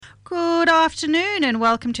Good afternoon and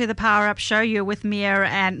welcome to the Power Up Show. You're with Mia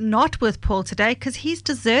and not with Paul today because he's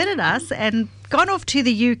deserted us and gone off to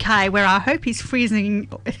the UK where I hope he's freezing,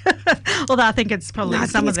 although I think it's probably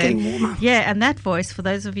some of them. Getting warmer. Yeah, and that voice, for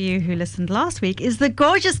those of you who listened last week, is the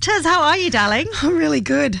gorgeous Tiz. How are you, darling? I'm really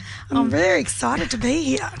good. I'm very excited to be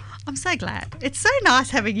here. I'm so glad. It's so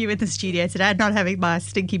nice having you in the studio today and not having my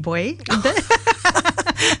stinky boy.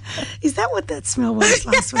 Is that what that smell was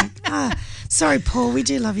last week? Sorry, Paul, we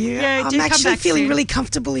do love you. Yeah, I'm actually feeling really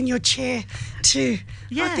comfortable in your chair too.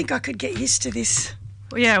 Yeah. I think I could get used to this.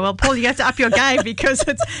 Yeah, well, Paul, you have to up your game because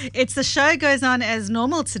it's the show goes on as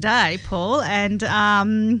normal today, Paul, and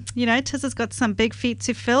Tiz has got some big feet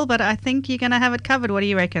to fill, but I think you're going to have it covered. What do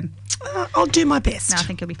you reckon? I'll do my best. No, I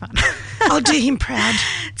think you'll be fine. I'll do him proud.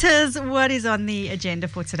 Tiz, what is on the agenda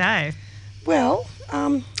for today? Well,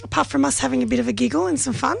 apart from us having a bit of a giggle and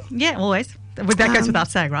some fun. Yeah, always. That goes without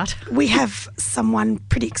saying, right? We have someone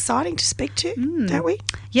pretty exciting to speak to, don't we?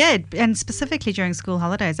 Yeah, and specifically during school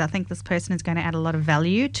holidays, I think this person is going to add a lot of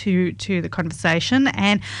value to the conversation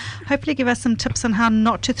and hopefully give us some tips on how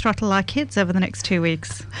not to throttle our kids over the next 2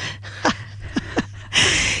 weeks.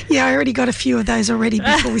 Yeah, I already got a few of those already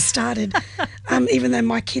before we started, even though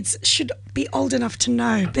my kids should be old enough to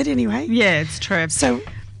know. But anyway. Yeah, it's true. So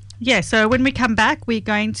when we come back, we're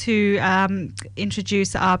going to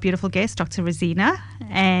introduce our beautiful guest, Dr. Rosina,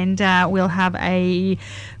 and we'll have a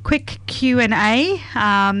quick Q&A.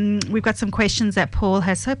 We've got some questions that Paul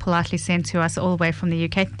has so politely sent to us all the way from the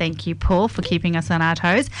UK. Thank you, Paul, for keeping us on our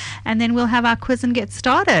toes. And then we'll have our quiz and get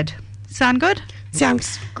started. Sound good?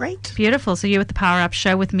 Sounds great. Beautiful. So you're with the Power Up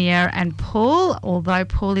Show with Mia and Paul, although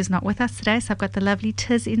Paul is not with us today, so I've got the lovely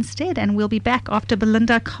Tiz instead, and we'll be back after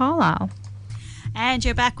Belinda Carlisle. And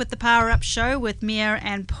you're back with the Power Up Show with Mia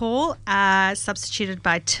and Paul, substituted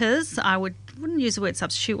by Tiz. I wouldn't use the word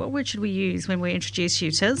substitute. What word should we use when we introduce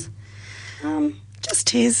you, Tiz? Just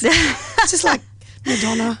Tiz. Just like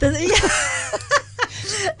Madonna.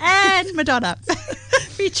 And Madonna.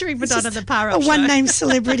 Featuring Madonna, the Power Up a Show. one-name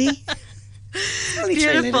celebrity. Only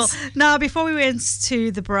Beautiful. Now, before we went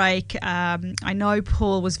to the break, I know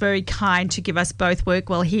Paul was very kind to give us both work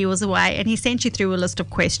while he was away, and he sent you through a list of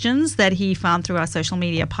questions that he found through our social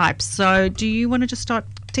media pipes. So do you want to just start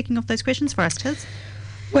ticking off those questions for us, Tiz?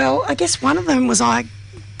 Well, I guess one of them was I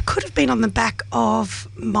could have been on the back of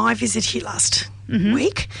my visit here last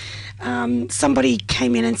week. Somebody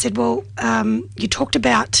came in and said, well, you talked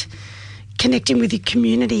about connecting with your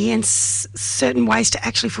community and certain ways to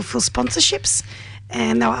actually fulfill sponsorships,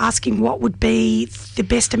 and they were asking what would be the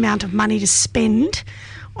best amount of money to spend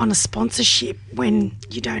on a sponsorship when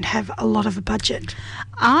you don't have a lot of a budget.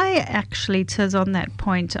 I actually, Tiz, on that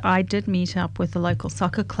point, I did meet up with the local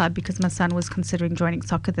soccer club because my son was considering joining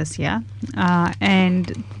soccer this year,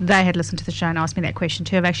 and they had listened to the show and asked me that question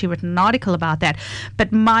too. I've actually written an article about that,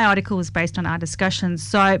 but my article was based on our discussions,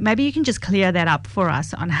 so maybe you can just clear that up for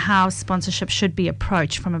us on how sponsorship should be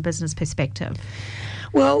approached from a business perspective.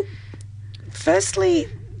 Well, firstly,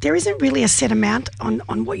 there isn't really a set amount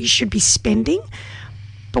on what you should be spending.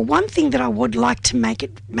 But one thing that I would like to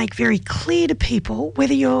make very clear to people,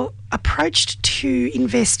 whether you're approached to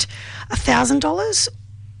invest $1,000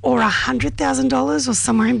 or $100,000 or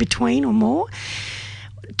somewhere in between or more,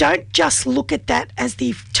 don't just look at that as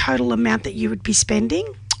the total amount that you would be spending.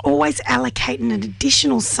 Always allocate an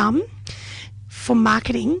additional sum for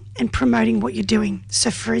marketing and promoting what you're doing. So,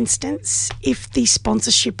 for instance, if the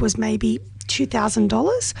sponsorship was maybe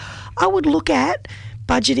 $2,000, I would look at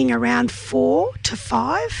budgeting around $4,000 to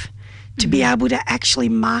 $5,000 to be able to actually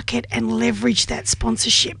market and leverage that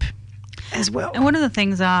sponsorship as well. And one of the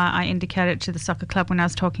things I indicated to the soccer club when I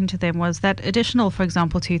was talking to them was that additional, for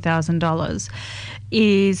example, $2,000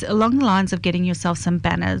 is along the lines of getting yourself some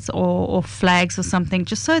banners or flags or something,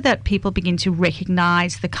 just so that people begin to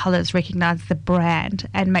recognise the colours, recognise the brand,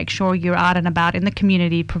 and make sure you're out and about in the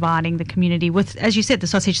community, providing the community with, as you said, the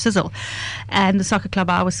sausage sizzle. And the soccer club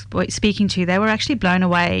I was speaking to, they were actually blown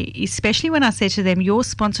away, especially when I said to them, your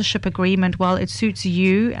sponsorship agreement, while it suits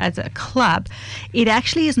you as a club, it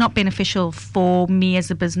actually is not beneficial for me as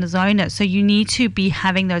a business owner. So you need to be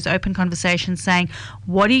having those open conversations saying,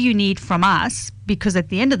 what do you need from us? Because at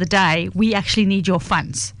the end of the day, we actually need your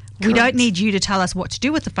funds. Correct. We don't need you to tell us what to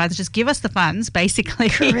do with the funds. Just give us the funds, basically.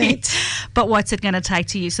 Correct. But what's it going to take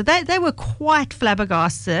to you? So they were quite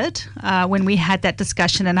flabbergasted when we had that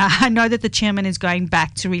discussion. And I know that the chairman is going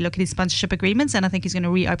back to relook at his sponsorship agreements, and I think he's going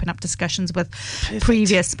to reopen up discussions with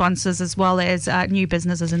previous sponsors as well as new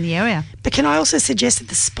businesses in the area. But can I also suggest that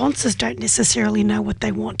the sponsors don't necessarily know what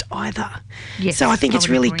they want either? Yes, so I think it's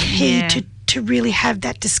really agree. key Yeah. to to really have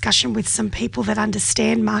that discussion with some people that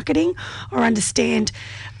understand marketing or understand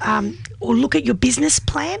or look at your business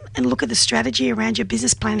plan and look at the strategy around your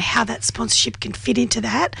business plan, how that sponsorship can fit into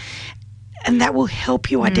that. And that will help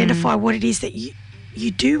you identify what it is that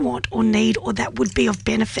you do want or need or that would be of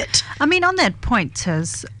benefit. I mean, on that point,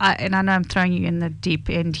 Tiz, and I know I'm throwing you in the deep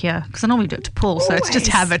end here because I normally do it to Paul, so it's just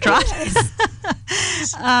habit, right?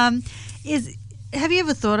 Have you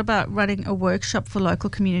ever thought about running a workshop for local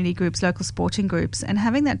community groups, local sporting groups, and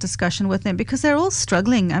having that discussion with them? Because they're all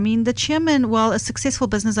struggling. I mean, the chairman, while a successful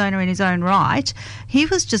business owner in his own right, he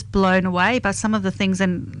was just blown away by some of the things,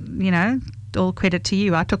 and, you know, all credit to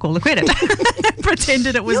you. I took all the credit.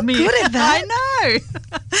 Pretended it was You're me. Good at that.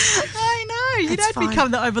 I know. You don't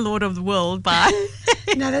become the overlord of the world by...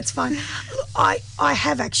 No, that's fine. Look, I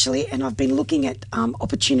have actually, and I've been looking at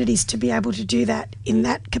opportunities to be able to do that in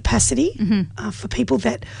that capacity for people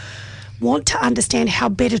that want to understand how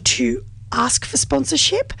better to ask for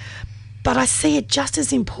sponsorship. But I see it just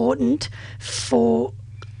as important for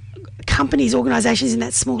companies, organisations in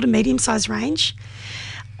that small to medium-sized range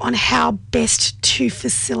on how best to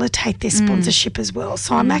facilitate their sponsorship as well.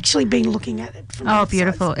 So I'm actually been looking at it from both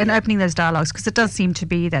beautiful. sides. And opening those dialogues, because it does seem to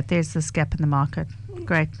be that there's this gap in the market.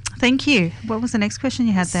 Great. Thank you. What was the next question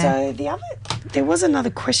you had there? So there was another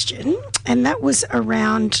question, and that was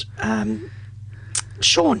around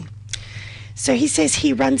Sean. So he says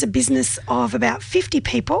he runs a business of about 50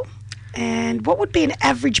 people, and what would be an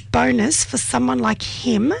average bonus for someone like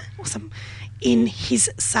him in his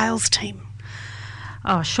sales team?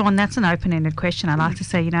 Oh, Sean, that's an open-ended question. I like to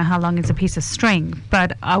say, you know, how long is a piece of string?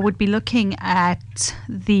 But I would be looking at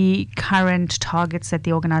the current targets that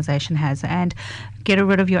the organisation has and get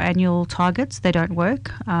rid of your annual targets. They don't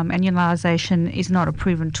work. Annualisation is not a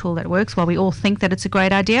proven tool that works. While we all think that it's a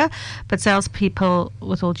great idea, but salespeople,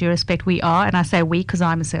 with all due respect, we are, and I say we because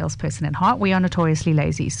I'm a salesperson at heart, we are notoriously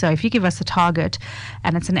lazy. So if you give us a target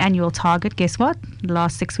and it's an annual target, guess what? The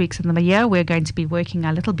last 6 weeks of the year, we're going to be working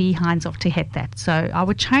our little behinds off to hit that. So I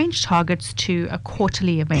would change targets to a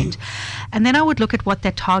quarterly event. And then I would look at what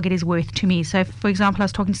that target is worth to me. So, for example, I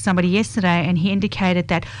was talking to somebody yesterday and he indicated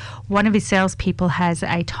that one of his salespeople has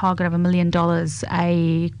a target of $1 million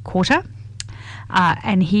a quarter.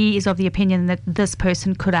 And he is of the opinion that this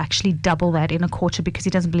person could actually double that in a quarter because he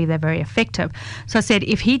doesn't believe they're very effective. So I said,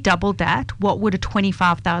 if he doubled that, what would a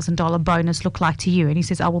 $25,000 bonus look like to you? And he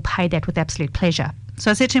says, I will pay that with absolute pleasure.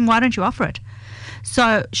 So I said to him, why don't you offer it?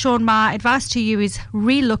 So, Sean, my advice to you is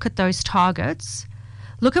relook at those targets.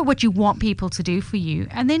 Look at what you want people to do for you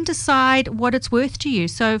and then decide what it's worth to you.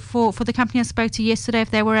 So for the company I spoke to yesterday,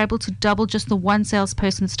 if they were able to double just the one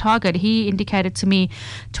salesperson's target, he indicated to me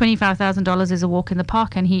 $25,000 is a walk in the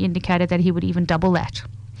park, and he indicated that he would even double that.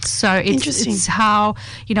 So it's how,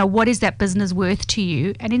 you know, what is that business worth to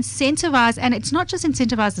you, and incentivize. And it's not just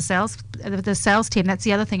incentivize the sales team. That's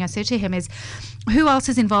the other thing I said to him is, who else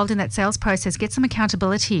is involved in that sales process? Get some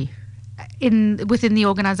accountability within the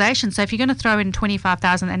organisation. So if you're going to throw in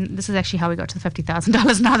 $25,000, and this is actually how we got to the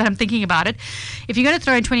 $50,000 now that I'm thinking about it, if you're going to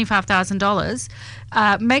throw in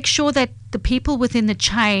 $25,000, make sure that the people within the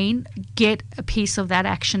chain get a piece of that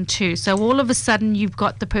action too. So all of a sudden you've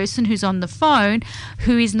got the person who's on the phone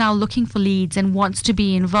who is now looking for leads and wants to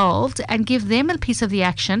be involved, and give them a piece of the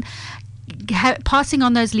action. Passing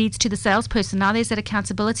on those leads to the salesperson. Now there's that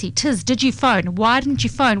accountability. Tiz, did you phone? Why didn't you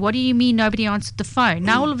phone? What do you mean nobody answered the phone?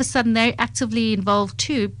 Now all of a sudden they're actively involved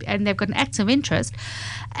too, and they've got an active interest,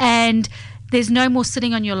 and there's no more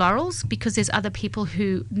sitting on your laurels because there's other people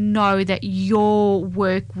who know that your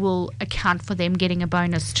work will account for them getting a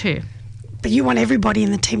bonus too. But you want everybody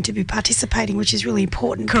in the team to be participating, which is really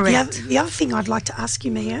important. Correct. The other thing I'd like to ask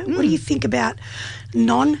you, Mia, what do you think about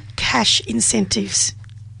non-cash incentives?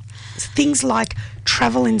 Things like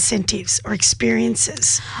travel incentives or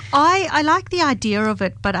experiences. I like the idea of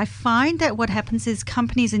it, but I find that what happens is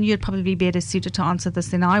companies, and you'd probably be better suited to answer this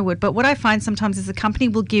than I would, but what I find sometimes is a company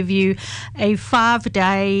will give you a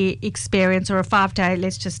 5-day experience or a 5-day,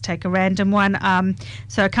 let's just take a random one.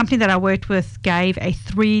 So a company that I worked with gave a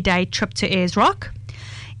 3-day trip to Ayers Rock.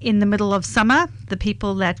 In the middle of summer, the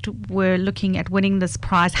people that were looking at winning this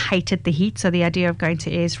prize hated the heat, so the idea of going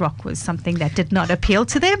to Ayers Rock was something that did not appeal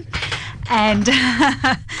to them. And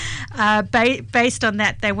based on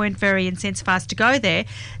that, they weren't very incentivized to go there.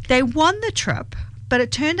 They won the trip, but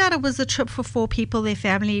it turned out it was a trip for 4 people.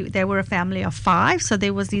 They were a family of 5, so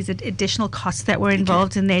there was these additional costs that were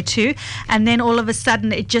involved in there too. And then all of a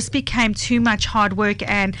sudden, it just became too much hard work,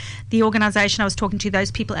 and the organisation I was talking to,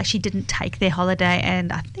 those people actually didn't take their holiday,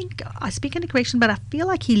 and I think, I speak in a correction, but I feel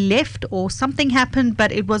like he left or something happened,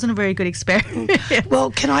 but it wasn't a very good experience.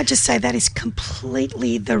 Well, can I just say that is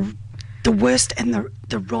completely the the worst and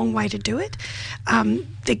the wrong way to do it.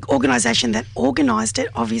 The organisation that organised it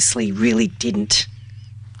obviously really didn't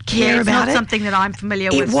care about it. It's not something that I'm familiar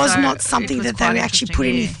with. It was not something that they actually put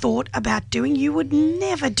any yeah. thought about doing. You would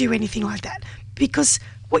never do anything like that, because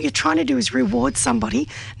what you're trying to do is reward somebody,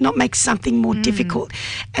 not make something more difficult.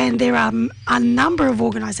 And there are a number of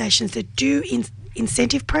organisations that do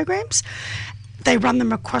incentive programs. They run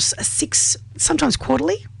them across a sometimes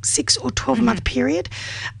quarterly, 6 or 12-month period.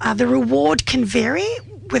 The reward can vary,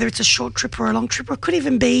 whether it's a short trip or a long trip, or it could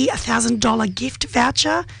even be a $1,000 gift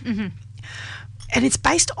voucher. And it's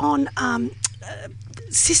based on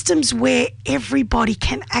systems where everybody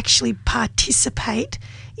can actually participate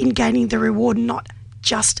in gaining the reward, not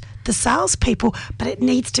just the salespeople, but it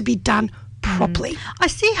needs to be done properly. I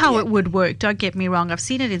see how it would work. Don't get me wrong. I've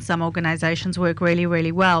seen it in some organisations work really,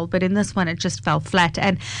 really well, but in this one it just fell flat.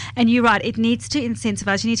 And you're right, it needs to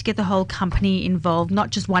incentivise. You need to get the whole company involved, not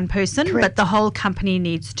just one person, Correct. but the whole company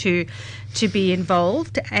needs to be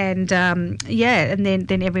involved. And and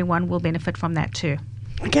then everyone will benefit from that too.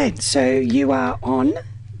 Okay, so you are on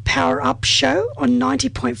Power Up Show on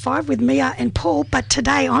 90.5 with Mia and Paul, but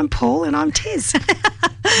today I'm Paul and I'm Tez.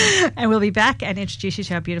 And we'll be back and introduce you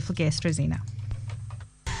to our beautiful guest, Rosina.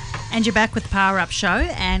 And you're back with the Power Up Show,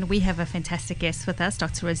 and we have a fantastic guest with us,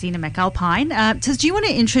 Dr. Rosina McAlpine. Tez, do you want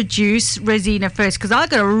to introduce Rosina first? Because I've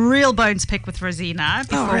got a real bone to pick with Rosina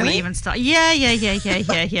before we even start. Yeah.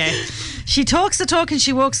 She talks the talk and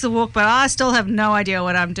she walks the walk, but I still have no idea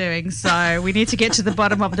what I'm doing. So we need to get to the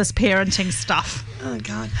bottom of this parenting stuff. Oh,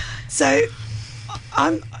 God. So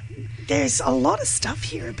there's a lot of stuff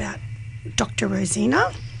here about Dr.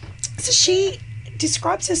 Rosina. So she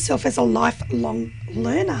describes herself as a lifelong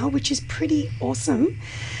learner, which is pretty awesome.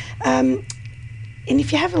 And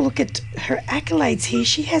if you have a look at her accolades here,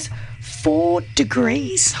 she has 4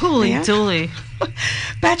 degrees. Holy dooly.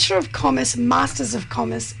 Bachelor of Commerce, Masters of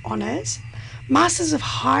Commerce honours, Masters of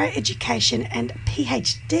Higher Education and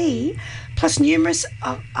PhD, plus numerous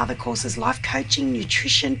other courses, life coaching,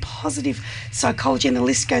 nutrition, positive psychology, and the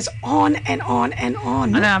list goes on and on and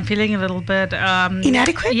on. I know, I'm feeling a little bit...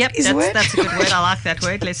 inadequate Yep, is the word. That's a good word. I like that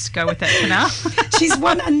word. Let's go with that for now. She's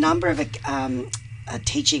won a number of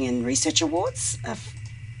teaching and research awards,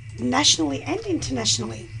 nationally and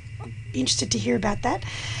internationally. I'd be interested to hear about that.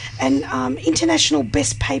 And international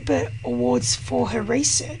best paper awards for her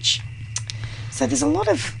research. So there's a lot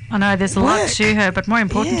of I know, there's a lot to her, but more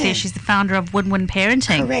importantly, Yeah. she's the founder of Win-Win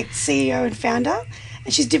Parenting. Correct, CEO and founder.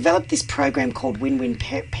 And she's developed this program called Win-Win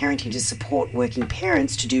Parenting to support working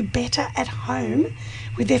parents to do better at home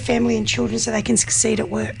with their family and children so they can succeed at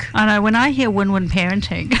work. I know, when I hear Win-Win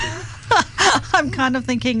Parenting, I'm kind of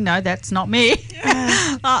thinking, no, that's not me.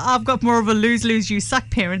 I've got more of a lose-lose, you suck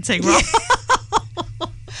parenting, right?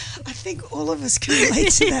 I think all of us can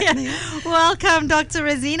relate to that now. Welcome, Dr.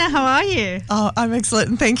 Rosina. How are you? Oh, I'm excellent.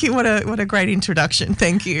 And thank you. What a great introduction.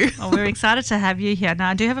 Thank you. Oh, we're excited to have you here. Now,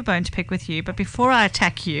 I do have a bone to pick with you, but before I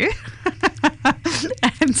attack you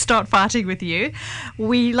and start fighting with you,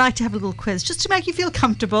 we like to have a little quiz just to make you feel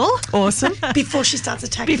comfortable. Awesome. Before she starts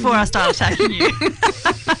attacking Before you. I start attacking you.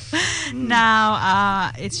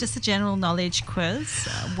 Now, it's just a general knowledge quiz.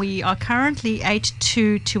 We are currently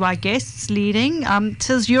 8-2 to our guests leading.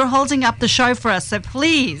 Tiz, you're holding up the show for us, so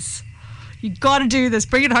please, you got to do this.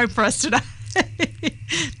 Bring it home for us today.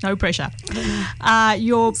 No pressure.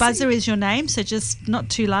 Your buzzer is your name, so just not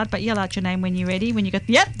too loud, but yell out your name when you're ready. When you go,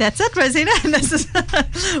 yep, that's it, Rosina. And this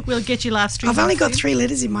is we'll get you live stream. I've only got 3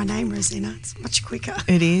 letters in my name, Rosina. It's much quicker.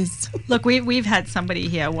 It is. Look, we've had somebody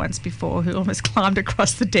here once before who almost climbed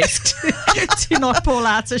across the desk to knock Paul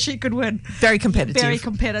out so she could win. Very competitive. Very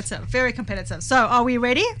competitive. Very competitive. So, are we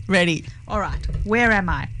ready? Ready. All right. Where am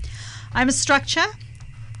I? I'm a structure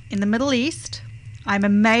in the Middle East. I'm a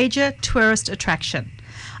major tourist attraction.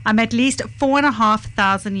 I'm at least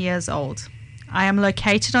 4,500 years old. I am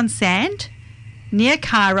located on sand, near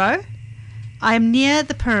Cairo. I am near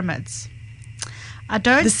the pyramids. I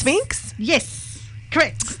don't... The Sphinx? Yes.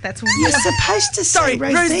 Correct. That's what You're supposed to say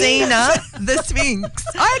Rosina, the Sphinx.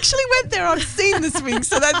 I actually went there. I've seen the Sphinx,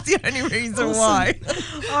 so that's the only reason why.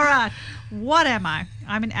 All right. What am I?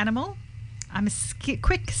 I'm an animal. I'm a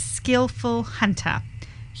quick, skillful hunter.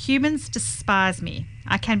 Humans despise me.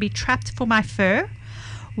 I can be trapped for my fur.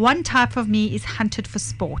 One type of me is hunted for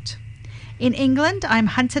sport. In England, I'm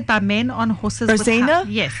hunted by men on horses. Rosina?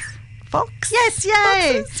 Yes. Fox? Yes,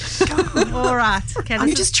 yay. God. All right. Okay,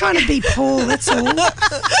 I'm just trying to be Paul, that's all.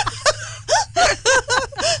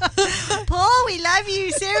 Paul, we love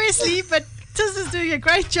you, seriously, but Tiz is doing a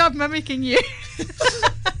great job mimicking you.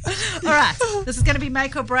 All right. This is going to be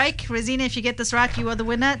make or break. Rosina, if you get this right, you are the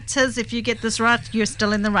winner. Tiz, if you get this right, you're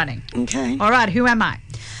still in the running. Okay. All right. Who am I?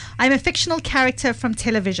 I'm a fictional character from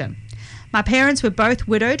television. My parents were both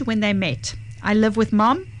widowed when they met. I live with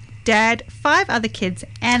mom, dad, 5 other kids,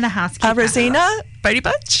 and a housekeeper. Rosina, Brady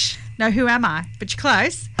Bunch. No, who am I? But you're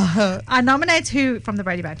close. Uh-huh. From the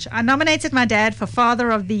Brady Bunch. I nominated my dad for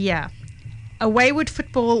Father of the Year. A wayward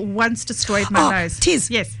football once destroyed my nose.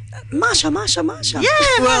 Tiz. Yes. Marsha. Yeah,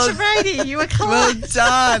 Marsha Brady. You were close. Well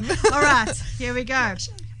done. All right, here we go.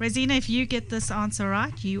 Rosina, if you get this answer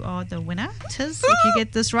right, you are the winner. Tiz, if you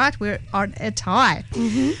get this right, we're on a tie.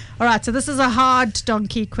 Mm-hmm. All right, so this is a hard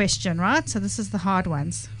donkey question, right? So this is the hard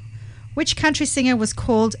ones. Which country singer was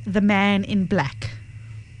called the Man in Black?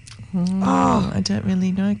 I don't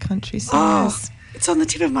really know country singers. Oh, it's on the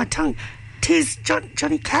tip of my tongue. Tiz,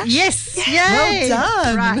 Johnny Cash? Yes. Yeah. Yay. Well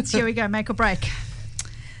done. Right, here we go. Make or break.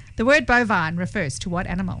 The word bovine refers to what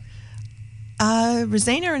animal?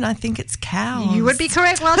 Rosina, and I think it's cows. You would be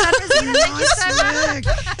correct. Well done, Rosina. Thank you so much.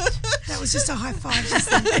 That was just a high five. Just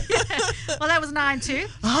then. Well, that was 9-2.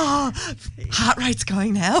 Oh, heart rate's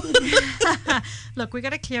going now. Look, we've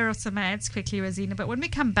got to clear off some ads quickly, Rosina, but when we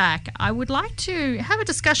come back, I would like to have a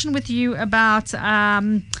discussion with you about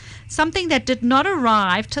something that did not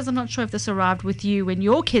arrive. Tiz, I'm not sure if this arrived with you when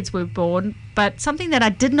your kids were born, but something that I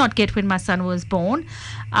did not get when my son was born.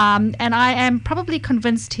 And I am probably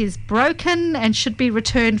convinced he's broken and should be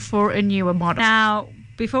returned for a newer model. Now,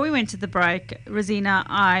 before we went to the break, Rosina,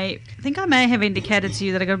 I think I may have indicated to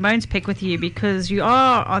you that I got a bone to pick with you because you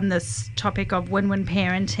are on this topic of win-win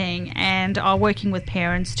parenting and are working with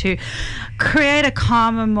parents to create a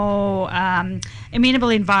calmer, more amenable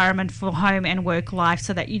environment for home and work life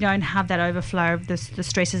so that you don't have that overflow of the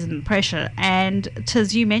stresses and the pressure. And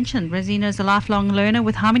as you mentioned, Rosina is a lifelong learner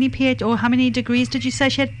with how many degrees did you say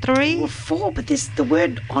she had? 3? Well, 4, but there's the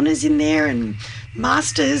word honours in there and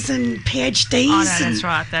masters and PhDs. Oh,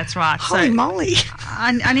 no, that's right. Holy moly.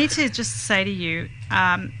 I need to just say to you,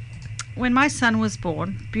 when my son was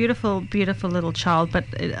born, beautiful, beautiful little child, but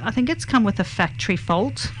I think it's come with a factory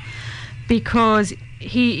fault because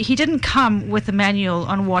he didn't come with a manual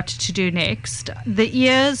on what to do next. The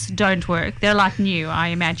ears don't work. They're like new, I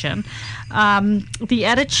imagine. The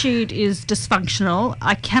attitude is dysfunctional.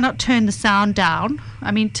 I cannot turn the sound down.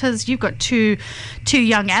 I mean, Tiz, you've got two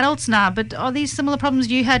young adults now, but are these similar problems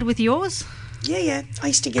you had with yours? Yeah. I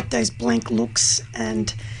used to get those blank looks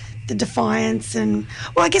and the defiance and,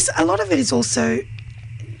 well, I guess a lot of it is also,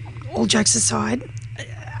 all jokes aside,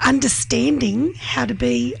 understanding how to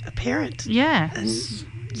be a parent. Yeah. And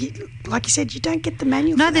like you said, you don't get the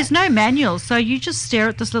manual. No, for there's that. no manual. So you just stare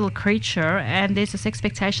at this little creature and there's this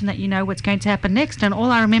expectation that you know what's going to happen next. And all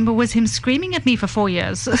I remember was him screaming at me for 4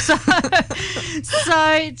 years. So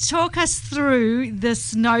talk us through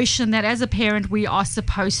this notion that as a parent we are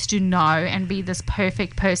supposed to know and be this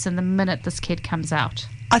perfect person the minute this kid comes out.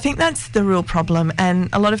 I think that's the real problem, and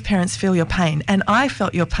a lot of parents feel your pain, and I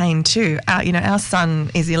felt your pain too. Our son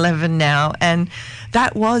is 11 now, and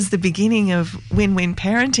that was the beginning of win-win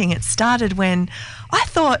parenting. It started when I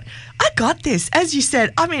thought, I got this. As you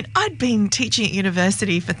said, I mean, I'd been teaching at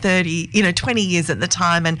university for 20 years at the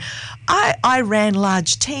time, and I ran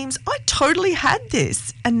large teams. I totally had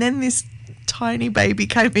this, and then this tiny baby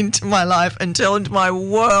came into my life and turned my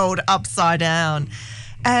world upside down.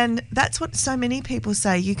 And that's what so many people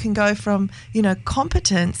say. You can go from,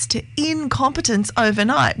 competence to incompetence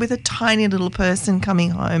overnight with a tiny little person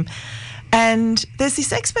coming home. And there's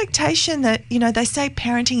this expectation that, they say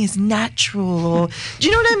parenting is natural, or do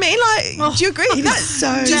you know what I mean? Like, do you agree? It is so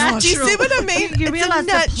natural. Do you see what I mean? You realise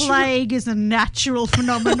the plague is a natural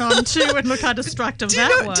phenomenon too, and look how destructive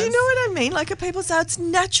that was. Do you know what I mean? Like, people say it's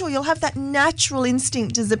natural. You'll have that natural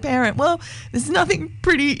instinct as a parent. Well, there's nothing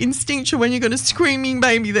pretty instinctual when you've got a screaming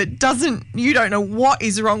baby that you don't know what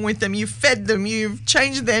is wrong with them. You've fed them, you've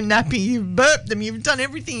changed their nappy, you've burped them, you've done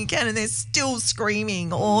everything you can, and they're still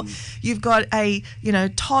screaming. Or you've got a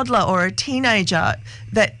toddler or a teenager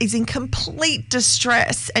that is in complete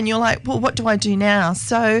distress, and you're like, well, what do I do now?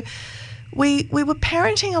 So we were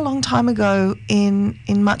parenting a long time ago in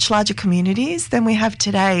much larger communities than we have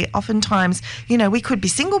today. Oftentimes, we could be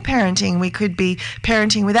single parenting, we could be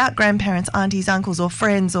parenting without grandparents, aunties, uncles, or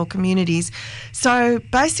friends or communities. So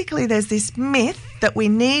basically there's this myth that we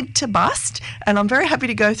need to bust, and I'm very happy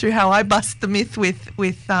to go through how I bust the myth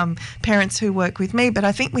with parents who work with me, but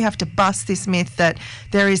I think we have to bust this myth that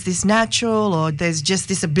there is this natural, or there's just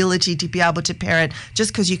this ability to be able to parent.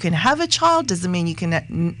 Just because you can have a child doesn't mean you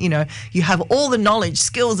can, you have all the knowledge,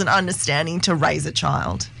 skills and understanding to raise a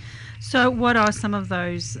child. So what are some of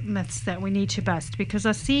those myths that we need to bust? Because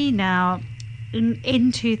I see now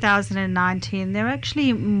in 2019, there are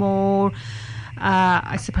actually more,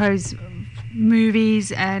 I suppose,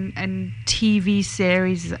 movies and TV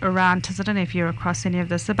series around. I don't know if you're across any of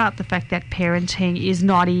this, about the fact that parenting is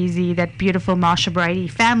not easy, that beautiful Marsha Brady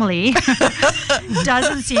family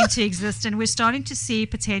doesn't seem to exist, and we're starting to see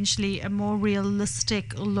potentially a more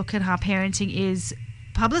realistic look at how parenting is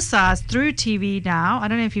publicized through TV now. I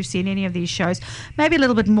don't know if you've seen any of these shows. Maybe a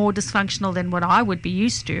little bit more dysfunctional than what I would be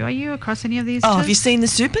used to. Are you across any of these? Oh, have you seen The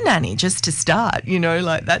Super Nanny, just to start? You know,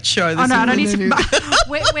 like that show. Oh, no, I don't need to.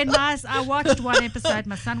 when I watched one episode,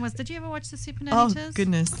 my son was... Did you ever watch The Super Nanny? Oh,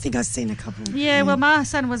 goodness. I think I've seen a couple. Yeah, well, my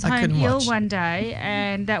son was home ill watch. one day,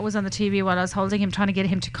 and that was on the TV while I was holding him, trying to get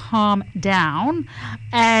him to calm down.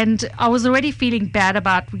 And I was already feeling bad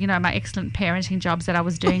about, my excellent parenting jobs that I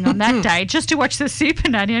was doing on that day, just to watch The Super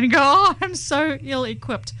Nanny and go, oh, I'm so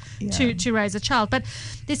ill-equipped to raise a child. But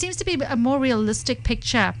there seems to be a more realistic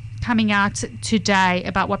picture coming out today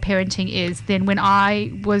about what parenting is than when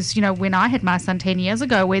I was, when I had my son 10 years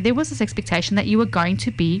ago, where there was this expectation that you were going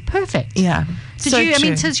to be perfect. Yeah.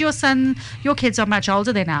 Does your kids are much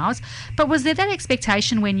older than ours, but was there that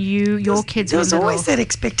expectation when your kids were little? There was always that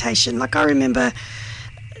expectation. Like, I remember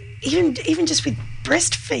even just with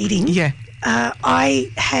breastfeeding. Yeah.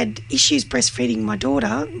 I had issues breastfeeding my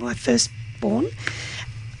daughter, my firstborn,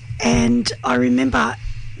 and I remember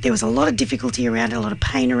there was a lot of difficulty around it, a lot of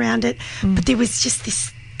pain around it, but there was just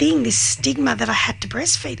this stigma that I had to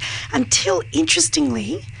breastfeed until,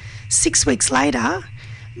 interestingly, 6 weeks later,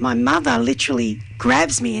 my mother literally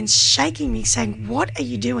grabs me and shaking me saying, "What are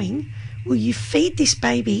you doing? Will you feed this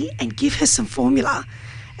baby and give her some formula?"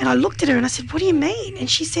 And I looked at her and I said, "What do you mean?" And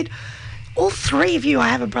she said, "All three of you," I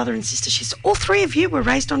have a brother and sister, she said, "all three of you were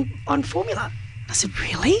raised on formula." I said,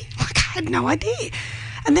 "Really?" Like, I had no idea.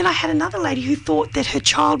 And then I had another lady who thought that her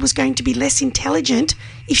child was going to be less intelligent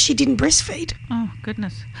if she didn't breastfeed. Oh,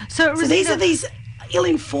 goodness. So these are these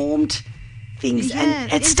ill-informed things,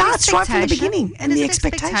 and it starts right from the beginning, and the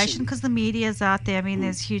expectation. Because the media's out there. I mean,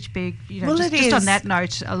 there's huge, big, Well, just on that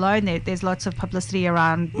note alone, there's lots of publicity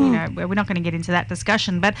around, where we're not going to get into that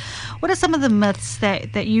discussion. But what are some of the myths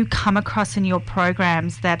that you come across in your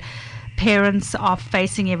programs that parents are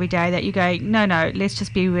facing every day, that you go, no, let's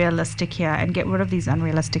just be realistic here and get rid of these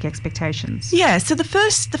unrealistic expectations? Yeah, so the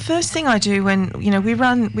first thing I do when, we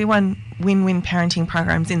run win-win parenting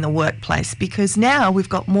programs in the workplace, because now we've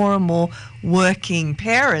got more and more working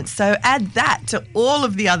parents. So add that to all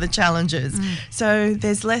of the other challenges. So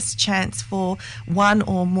there's less chance for one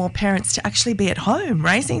or more parents to actually be at home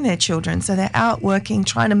raising their children. So they're out working,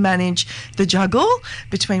 trying to manage the juggle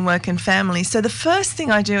between work and family. So the first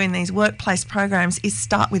thing I do in these workplace programs is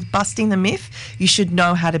start with busting the myth. You should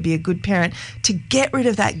know how to be a good parent, to get rid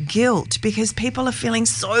of that guilt, because people are feeling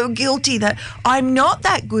so guilty that I'm not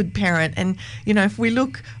that good parent. And, if we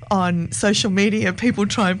look on social media, people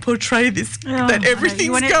try and portray this, that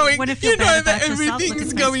everything's that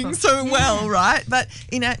everything's going so well, right? But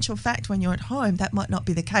in actual fact, when you're at home, that might not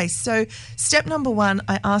be the case. So step number one,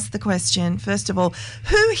 I ask the question, first of all,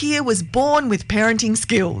 who here was born with parenting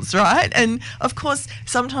skills, right? And of course,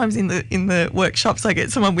 sometimes in the workshops, I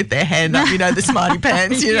get someone with their hand up, the smarty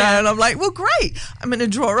pants, and I'm like, well, great, I'm going to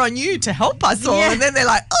draw on you to help us all. And then they're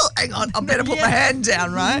like, oh, hang on, I better put my hand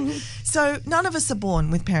down, right? So none of us are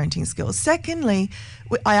born with parenting skills. Secondly,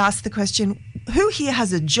 I ask the question, who here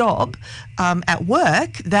has a job at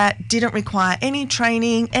work that didn't require any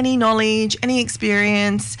training, any knowledge, any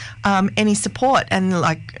experience, any support? And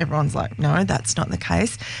everyone's like, no, that's not the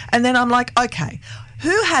case. And then I'm like, okay,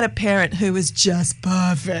 who had a parent who was just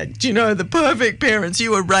perfect? The perfect parents.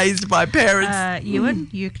 You were raised by parents. Ewan,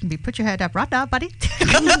 you can put your hand up right now, buddy.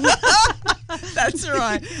 That's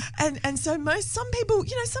right. And so some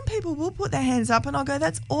people will put their hands up, and I'll go,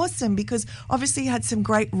 that's awesome, because obviously you had some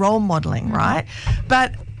great role modelling, right?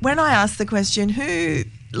 But when I ask the question, who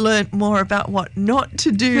learnt more about what not to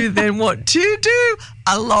do than what to do,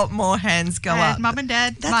 a lot more hands go up. Mum and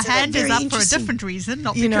Dad, my hand is up for a different reason,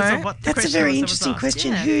 not because of what the question was. That's a very interesting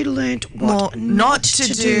question. Yeah. Who learnt what not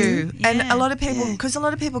to do? Yeah. And a lot of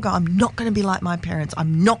people go, I'm not going to be like my parents.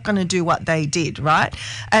 I'm not going to do what they did, right?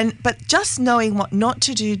 But just knowing what not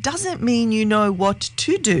to do doesn't mean you know what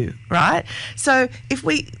to do, right? So if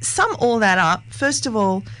we sum all that up, first of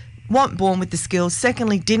all, weren't born with the skills.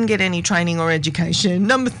 Secondly, didn't get any training or education.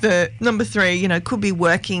 Number three, you know, could be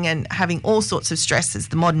working and having all sorts of stresses,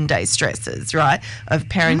 the modern day stresses, right, of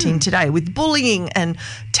parenting today with bullying and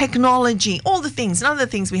technology, all the things, none of the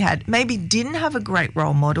things we had. Maybe didn't have a great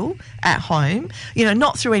role model at home, you know,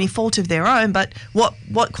 not through any fault of their own, but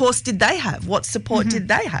what course did they have? What support did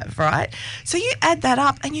they have, right? So you add that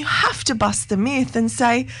up and you have to bust the myth and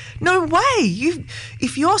say, no way,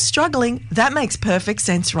 if you're struggling, that makes perfect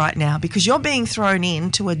sense right now because you're being thrown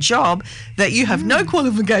into a job that you have no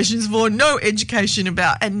qualifications for, no education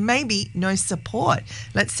about, and maybe no support.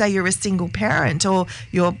 Let's say you're a single parent or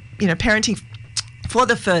you're, you know, parenting for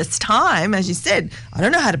the first time. As you said, I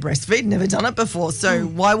don't know how to breastfeed, never done it before, so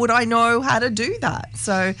why would I know how to do that?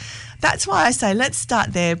 So that's why I say let's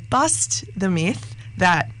start there, bust the myth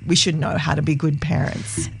that we should know how to be good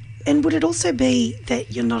parents. And would it also be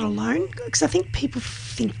that you're not alone? Because I think people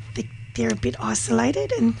think that they're a bit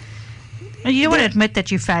isolated and you don't want to admit that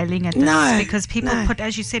you're failing at this because people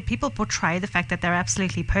as you said, people portray the fact that they're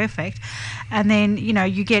absolutely perfect. And then, you know,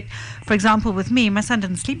 you get, for example, with me, my son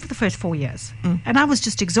didn't sleep for the first 4 years and I was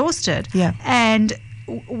just exhausted. Yeah. And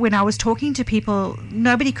when I was talking to people,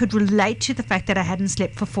 nobody could relate to the fact that I hadn't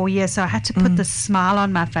slept for 4 years. So I had to put this smile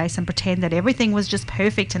on my face and pretend that everything was just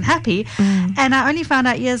perfect and happy. And I only found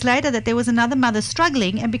out years later that there was another mother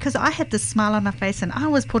struggling. And because I had this smile on my face and I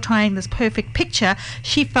was portraying this perfect picture,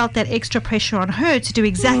 she felt that extra pressure on her to do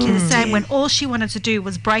exactly the same when all she wanted to do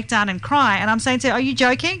was break down and cry. And I'm saying to her, are you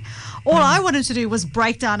joking? All I wanted to do was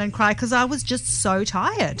break down and cry because I was just so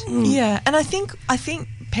tired. Yeah, and I think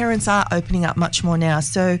parents are opening up much more now.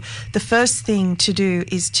 So the first thing to do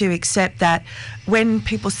is to accept that when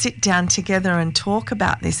people sit down together and talk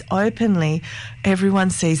about this openly, everyone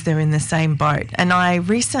sees they're in the same boat. And I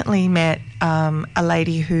recently met a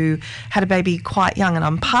lady who had a baby quite young, and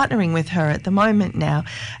I'm partnering with her at the moment now,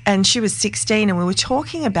 and she was 16 and we were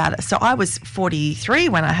talking about it. So I was 43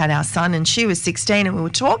 when I had our son and she was 16 and we were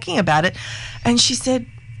talking about it, and she said,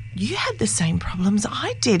 you had the same problems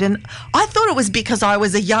I did. And I thought it was because I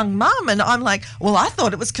was a young mum. And I'm like, well, I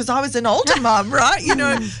thought it was because I was an older mum, right? You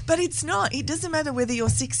know, but it's not. It doesn't matter whether you're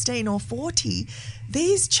 16 or 40.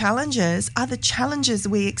 These challenges are the challenges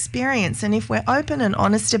we experience. And if we're open and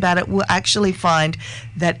honest about it, we'll actually find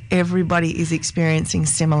that everybody is experiencing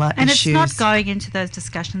similar issues. And it's not going into those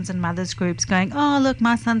discussions in mothers' groups going, oh, look,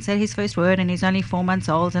 my son said his first word and he's only 4 months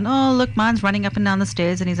old. And, oh, look, mine's running up and down the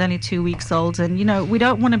stairs and he's only 2 weeks old. And, you know, we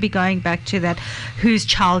don't want to be going back to that whose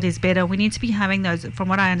child is better. We need to be having those, from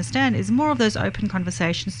what I understand, is more of those open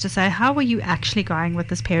conversations to say, how are you actually going with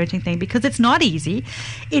this parenting thing? Because it's not easy.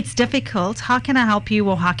 It's difficult. How can I help you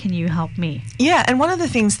or how can you help me? Yeah, and one of the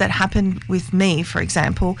things that happened with me, for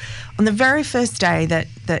example, on the very first day that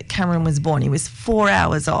Cameron was born, he was 4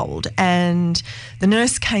 hours old, and the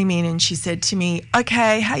nurse came in and she said to me,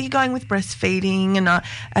 okay, how are you going with breastfeeding?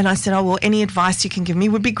 And I said, oh, well, any advice you can give me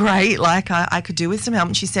would be great, like I could do with some help.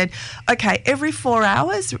 And she said, okay, every 4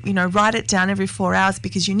 hours, you know, write it down every 4 hours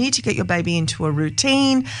because you need to get your baby into a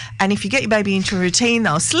routine, and if you get your baby into a routine,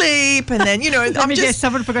 they'll sleep, and then, you know,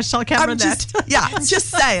 someone forgot to tell Cameron that.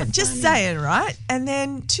 Just saying, right? And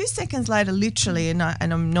then 2 seconds later, literally, and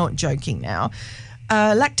I'm not joking now,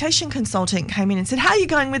 a lactation consultant came in and said, how are you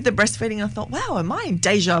going with the breastfeeding? And I thought, wow, am I in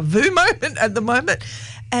deja vu moment at the moment?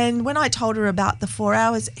 And when I told her about the 4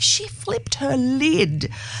 hours, she flipped her lid.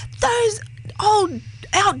 Those old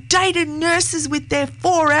outdated nurses with their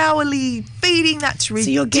 4-hourly feeding, that's ridiculous.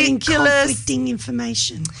 So you're getting conflicting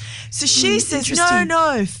information. So she says,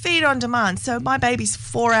 no, feed on demand. So my baby's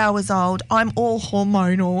 4 hours old. I'm all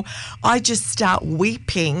hormonal. I just start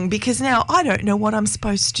weeping because now I don't know what I'm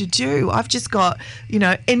supposed to do. I've just got,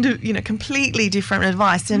 completely different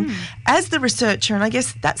advice. And as the researcher, and I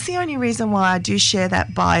guess that's the only reason why I do share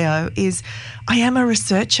that bio, is I am a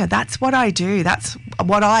researcher. That's what I do. That's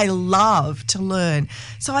what I love to learn.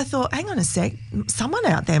 So I thought, hang on a sec, someone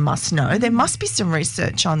out there must know. There must be some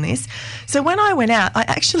research on this. So when I went out, I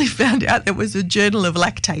actually found out there was a journal of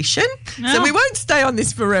lactation. Oh. So we won't stay on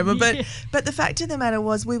this forever. But the fact of the matter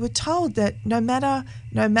was, we were told that no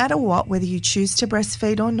matter what, whether you choose to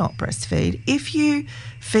breastfeed or not breastfeed, if you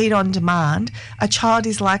feed on demand, a child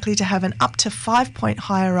is likely to have an up to 5-point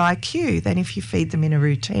higher IQ than if you feed them in a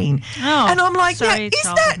routine. Oh, and I'm like, sorry, is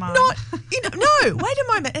that not, no, wait a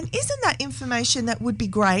moment. And isn't that information that would would be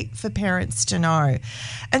great for parents to know.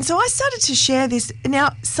 And so I started to share this.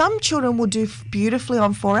 Now, some children will do beautifully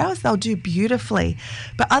on 4 hours. They'll do beautifully.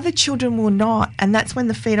 But other children will not. And that's when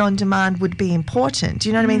the feed on demand would be important. Do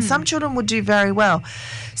you know what I mean? Some children will do very well.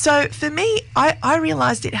 So for me, I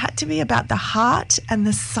realised it had to be about the heart and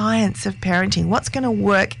the science of parenting. What's going to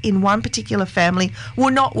work in one particular family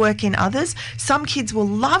will not work in others. Some kids will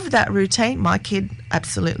love that routine. My kid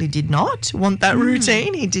absolutely did not want that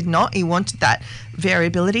routine. He did not. He wanted that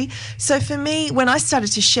variability. So for me, when I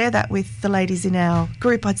started to share that with the ladies in our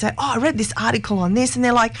group, I'd say, I read this article on this, and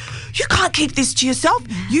they're like, you can't keep this to yourself.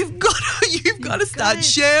 You've got to start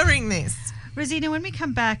sharing this. Rosina, when we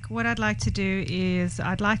come back, what I'd like to do is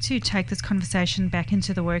I'd like to take this conversation back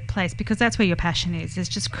into the workplace, because that's where your passion is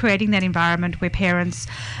just creating that environment where parents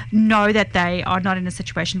know that they are not in a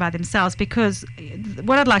situation by themselves. Because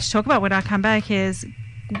what I'd like to talk about when I come back is,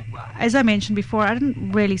 as I mentioned before, I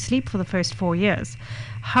didn't really sleep for the first 4 years.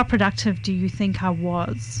 How productive do you think I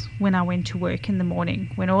was when I went to work in the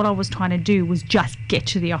morning, when all I was trying to do was just get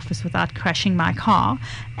to the office without crashing my car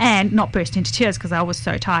and not burst into tears because I was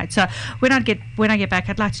so tired? So when I get back,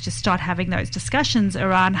 I'd like to just start having those discussions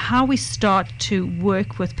around how we start to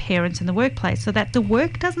work with parents in the workplace so that the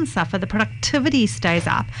work doesn't suffer, the productivity stays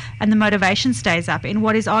up, and the motivation stays up in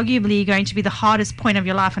what is arguably going to be the hardest point of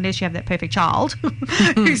your life, unless you have that perfect child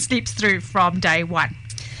who sleeps through from day one.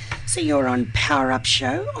 So you're on Power Up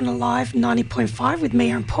Show on Alive 90.5 with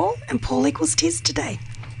Mia and Paul equals Tiz today.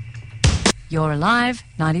 You're Alive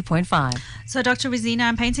 90.5. So, Dr. Rosina,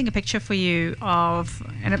 I'm painting a picture for you of,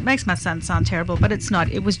 and it makes my son sound terrible, but it's not.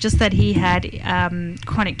 It was just that he had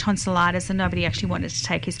chronic tonsillitis and nobody actually wanted to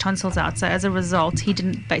take his tonsils out. So as a result, he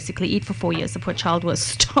didn't basically eat for 4 years. The poor child was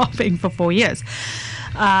starving for 4 years.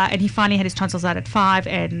 And he finally had his tonsils out at 5,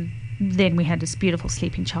 and then we had this beautiful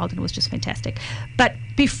sleeping child, and it was just fantastic. But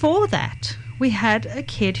before that, we had a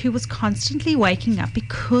kid who was constantly waking up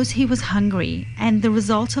because he was hungry. And the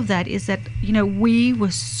result of that is that, we were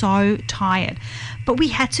so tired. But we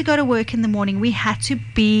had to go to work in the morning. We had to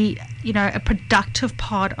be, a productive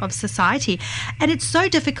part of society. And it's so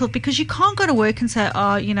difficult because you can't go to work and say,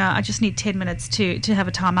 I just need 10 minutes to have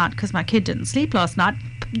a time out because my kid didn't sleep last night.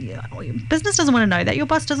 Business doesn't want to know that. Your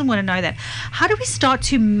boss doesn't want to know that. How do we start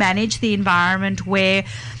to manage the environment where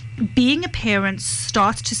being a parent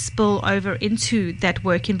starts to spill over into that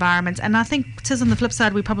work environment? And I think, Tiz, on the flip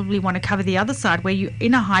side, we probably want to cover the other side where you're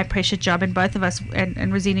in a high-pressure job, and both of us,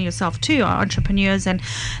 and Rosina yourself too, are entrepreneurs, and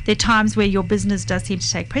there are times where your business does seem to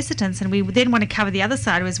take precedence, and we then want to cover the other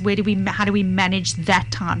side, is how do we manage that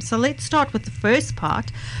time? So let's start with the first part,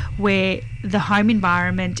 where the home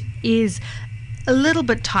environment is a little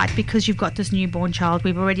bit tight because you've got this newborn child.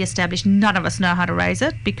 We've already established none of us know how to raise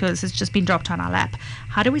it because it's just been dropped on our lap.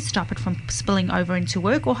 How do we stop it from spilling over into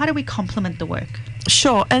work, or how do we complement the work?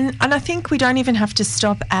 Sure, and I think we don't even have to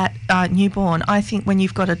stop at newborn. I think when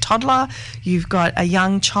you've got a toddler, you've got a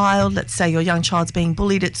young child, let's say your young child's being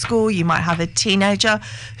bullied at school, you might have a teenager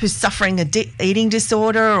who's suffering a eating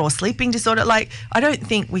disorder or sleeping disorder. I don't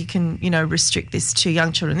think we can, restrict this to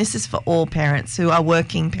young children. This is for all parents who are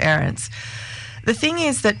working parents. The thing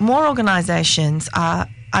is that more organisations are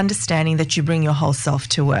understanding that you bring your whole self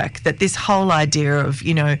to work, that this whole idea of,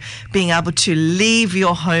 being able to leave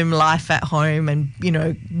your home life at home and,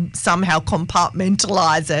 somehow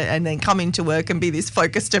compartmentalise it and then come into work and be this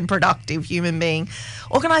focused and productive human being.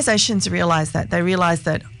 Organisations realise that. They realise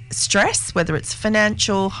that stress, whether it's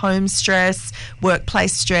financial, home stress,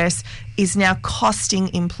 workplace stress, is now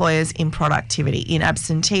costing employers in productivity, in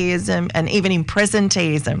absenteeism, and even in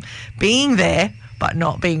presenteeism, being there but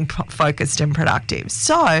not being focused and productive.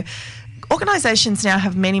 So organisations now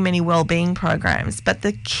have many, many wellbeing programs, but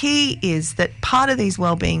the key is that part of these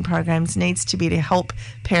wellbeing programs needs to be to help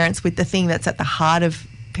parents with the thing that's at the heart of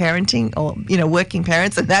parenting, or working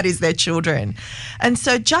parents, and that is their children. And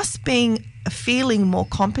so just feeling more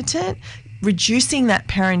competent, reducing that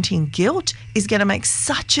parenting guilt is going to make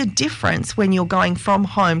such a difference when you're going from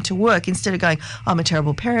home to work, instead of going, I'm a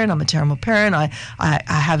terrible parent, I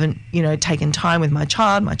haven't, taken time with my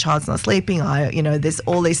child's not sleeping, there's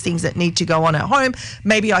all these things that need to go on at home,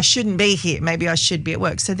 maybe I shouldn't be here, maybe I should be at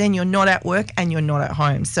work. So then you're not at work and you're not at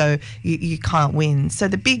home, so you can't win. So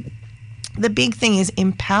the big thing is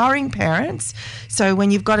empowering parents. So when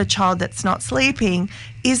you've got a child that's not sleeping,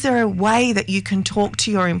 is there a way that you can talk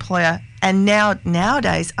to your employer and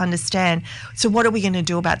nowadays understand, so what are we going to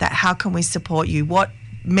do about that? How can we support you? What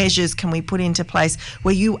measures can we put into place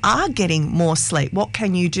where you are getting more sleep? What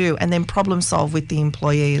can you do? And then problem solve with the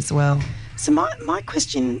employee as well. So my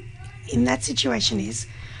question in that situation is,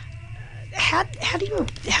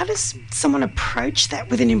 how does someone approach that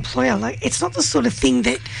with an employer? Like, it's not the sort of thing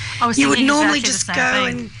that you would normally just go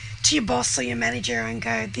and to your boss or your manager and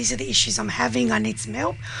go, these are the issues I'm having, I need some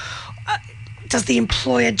help. Does the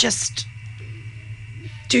employer just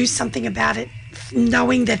do something about it,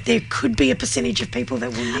 knowing that there could be a percentage of people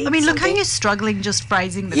that will need look, something? how you're struggling just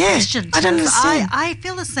phrasing the question. I don't understand. I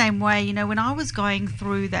feel the same way. You know, when I was going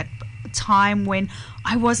through that time when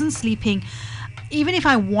I wasn't sleeping, even if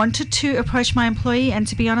I wanted to approach my employee, and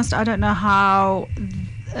to be honest, I don't know how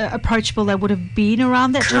approachable they would have been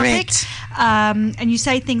around that Correct. topic. And you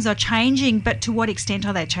say things are changing, but to what extent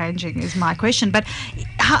are they changing is my question. But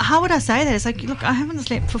how would I say that? It's like, look, I haven't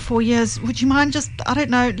slept for 4 years. Would you mind just, I don't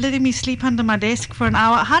know, letting me sleep under my desk for an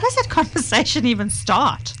hour? How does that conversation even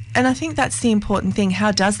start? And I think that's the important thing.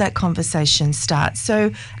 How does that conversation start?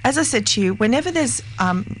 So, as I said to you, whenever there's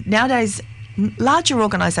nowadays, larger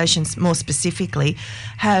organisations more specifically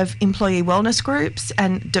have employee wellness groups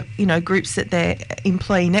and groups that they're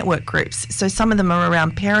employee network groups. So some of them are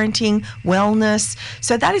around parenting, wellness.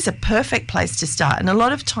 So that is a perfect place to start. And a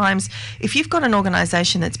lot of times, if you've got an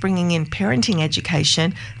organisation that's bringing in parenting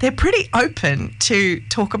education, they're pretty open to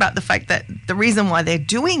talk about the fact that the reason why they're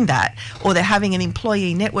doing that, or they're having an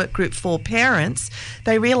employee network group for parents,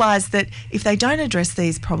 they realise that if they don't address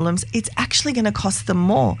these problems, it's actually going to cost them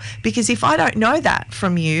more. Because if I don't know that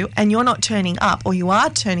from you and you're not turning up, or you are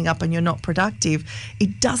turning up and you're not productive,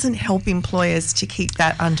 it doesn't help employers to keep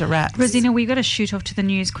that under wraps. Rosina, we've got to shoot off to the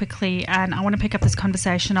news quickly, and I want to pick up this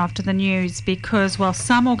conversation after the news because while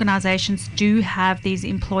some organisations do have these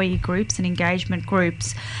employee groups and engagement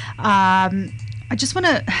groups, I just want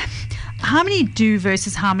to, how many do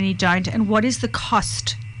versus how many don't, and what is the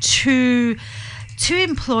cost to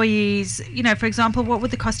employees? You know, for example, what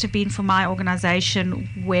would the cost have been for my organisation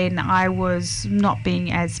when I was not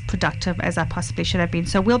being as productive as I possibly should have been?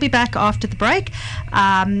 So we'll be back after the break,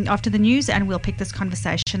 after the news, and we'll pick this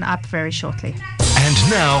conversation up very shortly. And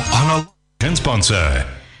now on a sponsor.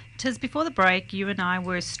 Tiz, before the break, you and I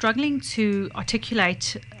were struggling to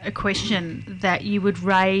articulate a question that you would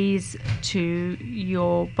raise to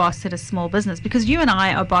your boss at a small business, because you and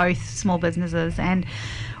I are both small businesses, and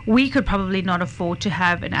we could probably not afford to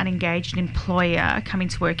have an unengaged employer coming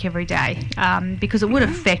to work every day because it would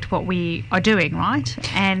affect what we are doing, right?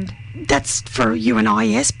 And that's for you and I,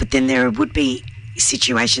 yes, but then there would be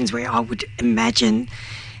situations where I would imagine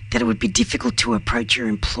that it would be difficult to approach your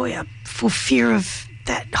employer for fear of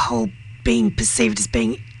that whole being perceived as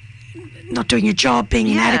being not doing your job, being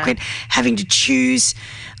inadequate, having to choose.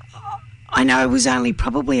 I know it was only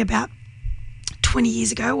probably about 20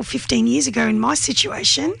 years ago or 15 years ago in my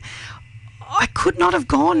situation, I could not have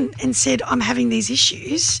gone and said I'm having these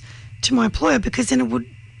issues to my employer, because then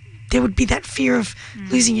there would be that fear of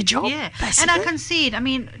losing your job. Yeah, basically. And I concede. I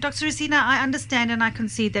mean, Dr. Rosina, I understand and I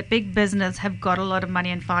concede that big business have got a lot of money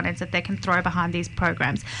and finance that they can throw behind these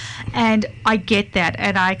programs. And I get that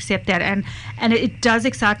and I accept that. And it does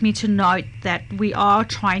excite me to note that we are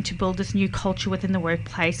trying to build this new culture within the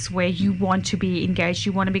workplace where you want to be engaged,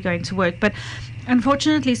 you want to be going to work. But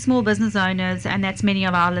unfortunately, small business owners, and that's many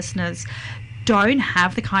of our listeners, don't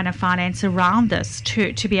have the kind of finance around this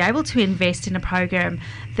to be able to invest in a program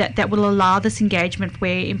that will allow this engagement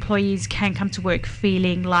where employees can come to work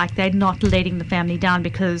feeling like they're not letting the family down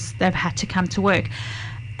because they've had to come to work.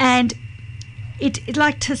 And it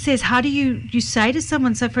like Tiz says, how do you say to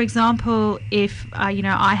someone, so for example, if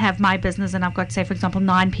I have my business and I've got, say for example,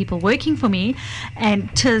 9 people working for me,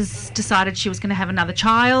 and Tiz decided she was going to have another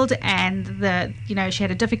child, and she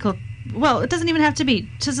had a difficult, well, it doesn't even have to be.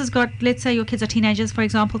 Tiz has got, let's say your kids are teenagers, for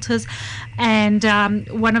example, Tiz, and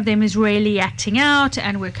one of them is really acting out,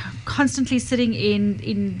 and we're constantly sitting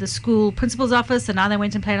in the school principal's office, and now they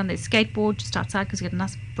went and played on their skateboard just outside because we got a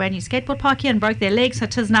nice brand new skateboard park here, and broke their legs. So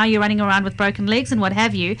Tiz, now you're running around with broken legs and what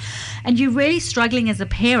have you, and you're really struggling as a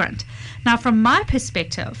parent. Now, from my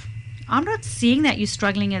perspective, I'm not seeing that you're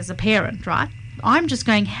struggling as a parent, right? I'm just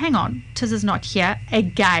going, hang on, Tiz is not here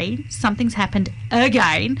again. Something's happened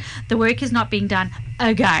again. The work is not being done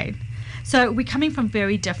again. So we're coming from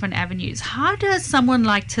very different avenues. How does someone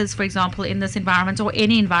like Tiz, for example, in this environment, or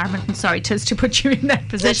any environment, I'm sorry, Tiz, to put you in that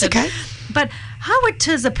position. That's okay. But how would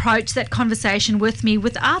Tiz approach that conversation with me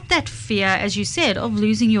without that fear, as you said, of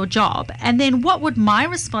losing your job? And then what would my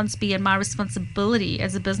response be and my responsibility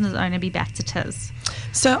as a business owner be back to Tiz?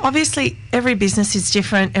 So obviously every business is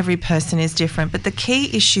different, every person is different, but the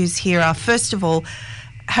key issues here are, first of all,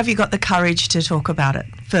 have you got the courage to talk about it?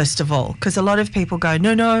 first of all, because a lot of people go,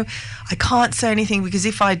 no, I can't say anything because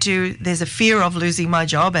if I do, there's a fear of losing my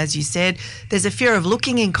job, as you said. There's a fear of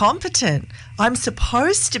looking incompetent. I'm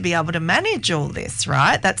supposed to be able to manage all this,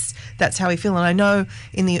 right? That's how we feel. And I know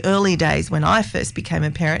in the early days when I first became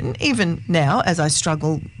a parent, and even now as I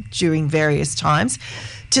struggle during various times,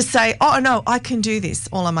 to say, oh, no, I can do this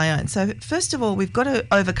all on my own. So first of all, we've got to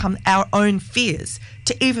overcome our own fears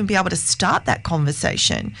to even be able to start that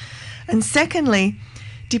conversation. And secondly,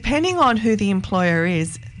 depending on who the employer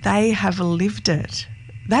is, they have lived it.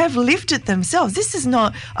 They have lived it themselves. This is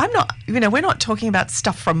not, we're not talking about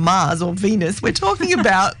stuff from Mars or Venus. We're talking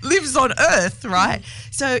about lives on Earth, right?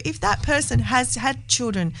 So if that person has had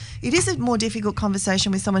children, it is a more difficult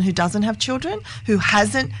conversation with someone who doesn't have children, who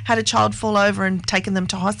hasn't had a child fall over and taken them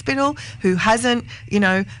to hospital, who hasn't,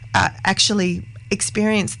 actually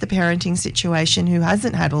experienced the parenting situation, who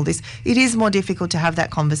hasn't had all this. It is more difficult to have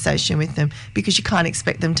that conversation with them because you can't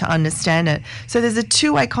expect them to understand it. So there's a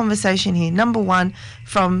two-way conversation here. Number one,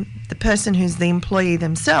 from the person who's the employee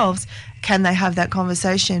themselves, can they have that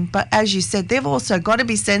conversation? But as you said, they've also got to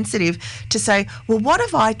be sensitive to say, well, what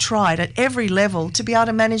have I tried at every level to be able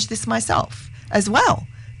to manage this myself as well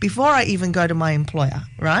before I even go to my employer,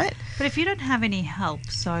 right? But if you don't have any help,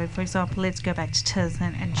 so for example, let's go back to Tiz,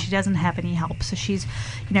 and she doesn't have any help. So she's,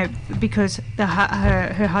 because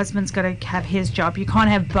her husband's got to have his job. You can't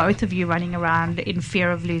have both of you running around in fear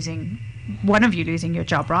of losing one of you losing your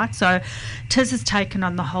job, right? So Tiz has taken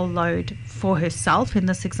on the whole load for herself in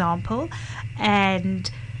this example, and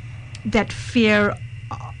that fear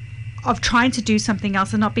of trying to do something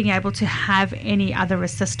else and not being able to have any other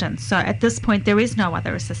assistance. So at this point, there is no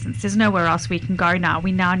other assistance. There's nowhere else we can go now.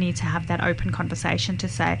 We now need to have that open conversation to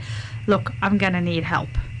say, look, I'm going to need help.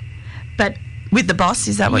 But with the boss,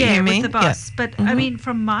 is that what you mean? Yeah, with the boss. Yeah. But I mean,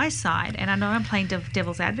 from my side, and I know I'm playing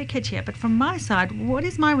devil's advocate here, but from my side, what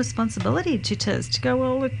is my responsibility to Tiz? To go,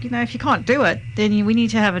 well, look, if you can't do it, then we need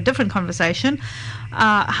to have a different conversation.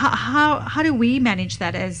 How do we manage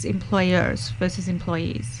that as employers versus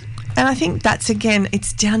employees? And I think that's, again,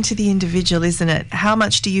 it's down to the individual, isn't it? How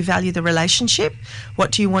much do you value the relationship?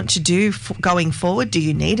 What do you want to do going forward? Do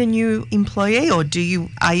you need a new employee, or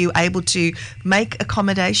are you able to make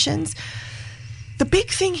accommodations? The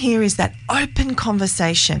big thing here is that open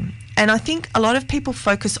conversation. And I think a lot of people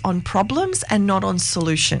focus on problems and not on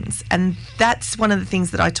solutions. And that's one of the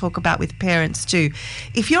things that I talk about with parents too.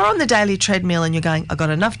 If you're on the daily treadmill and you're going, I've got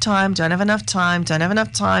enough time, don't have enough time,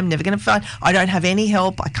 never going to find, I don't have any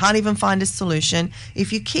help, I can't even find a solution.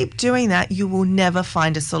 If you keep doing that, you will never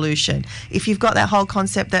find a solution. If you've got that whole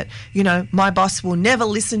concept that, my boss will never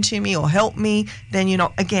listen to me or help me, then you're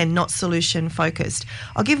not solution focused.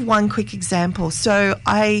 I'll give one quick example. So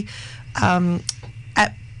at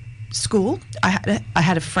school, I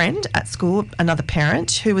had a friend at school, another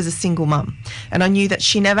parent, who was a single mum, and I knew that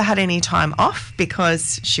she never had any time off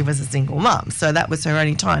because she was a single mum, so that was her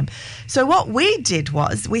only time. So what we did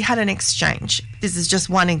was we had an exchange. This is just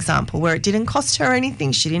one example where it didn't cost her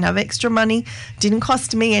anything. She didn't have extra money, didn't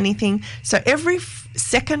cost me anything. So every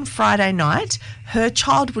second Friday night, her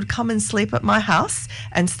child would come and sleep at my house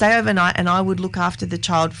and stay overnight, and I would look after the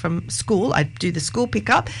child from school. I'd do the school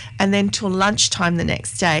pickup, and then till lunchtime the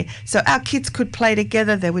next day. So our kids could play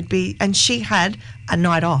together. And she had a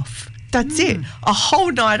night off. That's it, a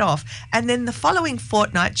whole night off. And then the following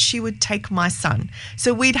fortnight, she would take my son.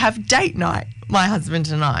 So we'd have date night, my husband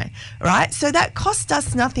and I, right? So that cost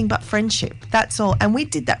us nothing but friendship. That's all. And we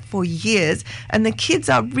did that for years. And the kids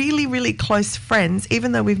are really, really close friends.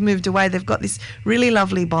 Even though we've moved away, they've got this really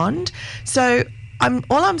lovely bond. So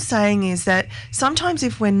all I'm saying is that sometimes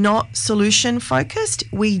if we're not solution focused,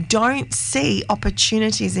 we don't see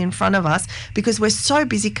opportunities in front of us because we're so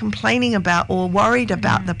busy complaining about or worried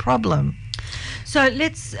about the problem. So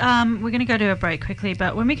we're going to go to a break quickly,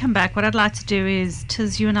 but when we come back, what I'd like to do is,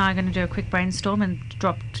 Tiz, you and I are going to do a quick brainstorm and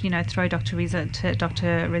throw Dr.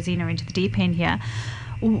 Rosina into the deep end here.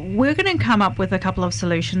 We're going to come up with a couple of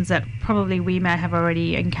solutions that probably we may have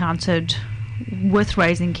already encountered with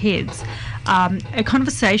raising kids. A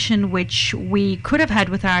conversation which we could have had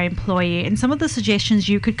with our employee, and some of the suggestions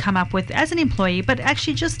you could come up with as an employee, but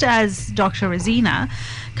actually just as Dr. Rosina,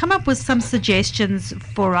 come up with some suggestions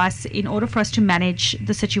for us in order for us to manage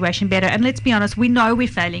the situation better. And let's be honest, we know we're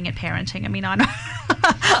failing at parenting. I mean, I know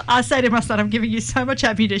I say to my son, I'm giving you so much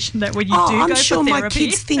ammunition that when you do go for therapy... I'm sure my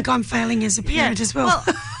kids think I'm failing as a parent as well.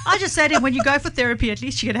 I just say to him, when you go for therapy, at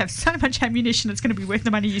least you're going to have so much ammunition it's going to be worth the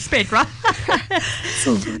money you spent, right?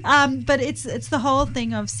 But it's the whole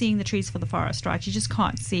thing of seeing the trees for the forest, right? You just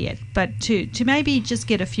can't see it. But to maybe just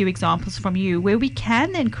get a few examples from you where we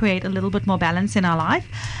can then create a little bit more balance in our life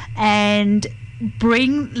and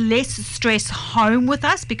bring less stress home with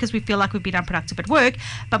us because we feel like we've been unproductive at work,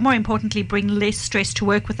 but more importantly, bring less stress to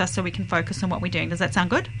work with us so we can focus on what we're doing. Does that sound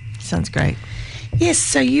good? Sounds great. Yes,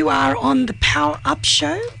 so you are on the Power Up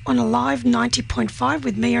Show on Alive 90.5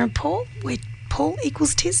 with Mia and Paul, where Paul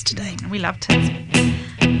equals Tiz today. We love Tiz.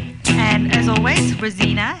 And as always,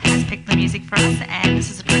 Rosina has picked the music for us, and this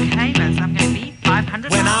is a Rick Hamers. I'm going to be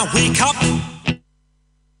 500 When I miles. wake up.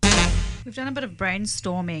 We've done a bit of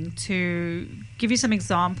brainstorming to give you some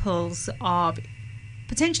examples of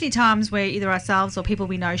potentially times where either ourselves or people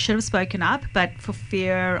we know should have spoken up, but for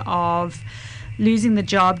fear of losing the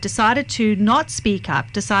job, decided to not speak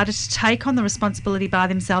up, decided to take on the responsibility by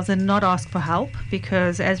themselves and not ask for help,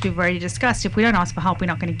 because as we've already discussed, if we don't ask for help, we're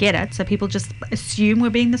not going to get it. So people just assume we're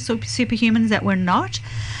being the superhumans that we're not.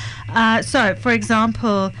 So, for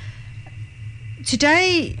example,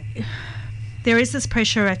 today there is this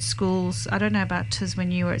pressure at schools. I don't know about Tiz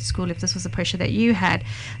when you were at school, if this was a pressure that you had,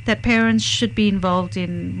 that parents should be involved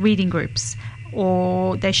in reading groups,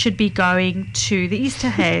 or they should be going to the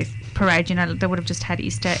Easter egg parade. You know, they would have just had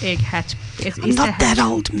Easter egg hat. I'm not that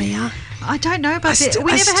old, Mia. I don't know about that.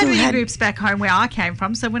 We I never had still reading had- groups back home where I came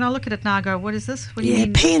from. So when I look at it now, I go, what is this? What do you Yeah,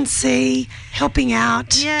 mean? P&C, helping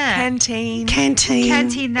out, Yeah. Canteen.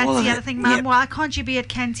 canteen. That's all of the other it. thing, Mum. Yep. Why can't you be at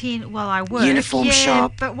canteen while I work? Uniform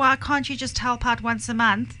shop. But why can't you just help out once a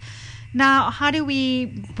month? Now, how do we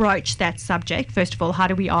broach that subject? First of all, how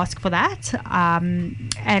do we ask for that?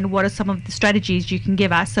 And what are some of the strategies you can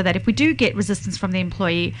give us so that if we do get resistance from the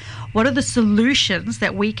employee, what are the solutions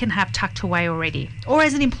that we can have tucked away already? Or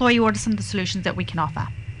as an employee, what are some of the solutions that we can offer?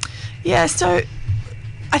 Yeah, so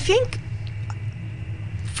I think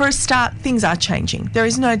for a start, things are changing. There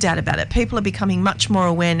is no doubt about it. People are becoming much more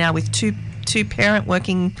aware now with two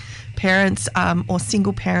working parents or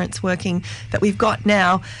single parents working that we've got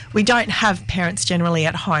now. We don't have parents generally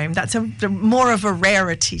at home. That's more of a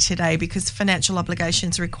rarity today because financial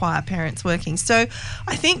obligations require parents working. So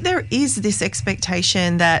I think there is this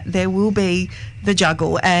expectation that there will be the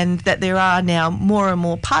juggle and that there are now more and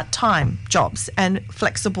more part-time jobs and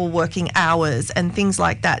flexible working hours and things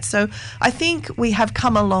like that. So I think we have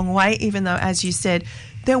come a long way, even though, as you said,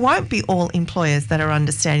 there won't be all employers that are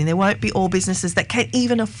understanding. There won't be all businesses that can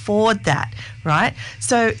even afford that, right?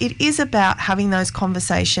 So it is about having those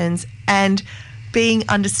conversations and being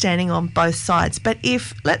understanding on both sides. But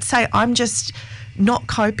if, let's say, I'm just not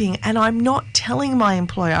coping and I'm not telling my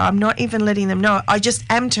employer, I'm not even letting them know, I just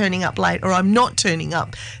am turning up late or I'm not turning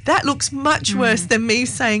up, that looks much worse than me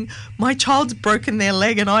saying my child's broken their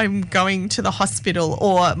leg and I'm going to the hospital,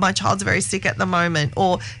 or my child's very sick at the moment,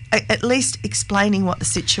 or at least explaining what the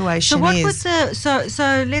situation So what is. was the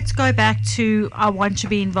so let's go back to I want to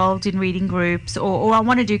be involved in reading groups, or I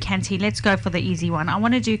want to do canteen. Let's go for the easy one. I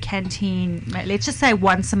want to do canteen, let's just say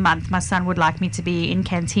once a month. My son would like me to be in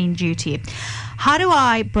canteen duty. How do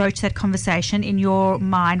I broach that conversation in your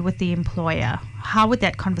mind with the employer? How would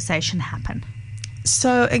that conversation happen?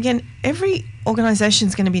 So again, every organisation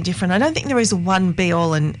is going to be different. I don't think there is a one be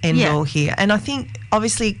all and end all here. And I think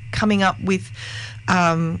obviously coming up with,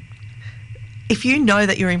 if you know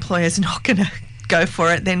that your employer is not going to go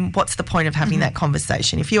for it, then what's the point of having that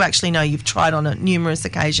conversation? If you actually know you've tried on it numerous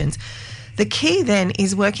occasions. The key then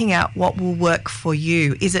is working out what will work for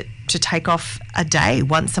you. Is it to take off a day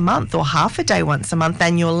once a month or half a day once a month,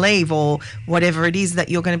 annual leave, or whatever it is that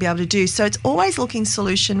you're going to be able to do? So it's always looking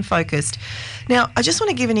solution focused. Now, I just want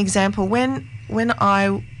to give an example. When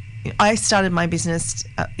I started my business,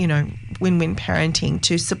 Win-Win Parenting,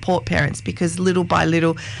 to support parents, because little by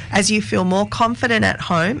little, as you feel more confident at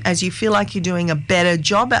home, as you feel like you're doing a better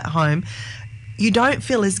job at home, you don't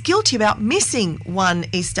feel as guilty about missing one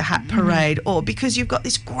Easter hat parade, or because you've got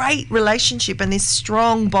this great relationship and this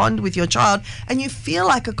strong bond with your child and you feel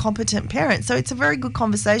like a competent parent. So it's a very good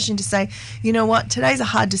conversation to say, you know what, today's a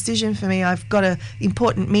hard decision for me. I've got an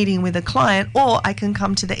important meeting with a client, or I can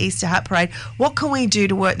come to the Easter hat parade. What can we do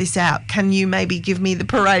to work this out? Can you maybe give me the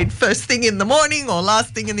parade first thing in the morning or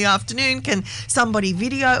last thing in the afternoon? Can somebody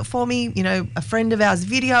video it for me? A friend of ours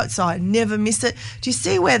video it so I never miss it. Do you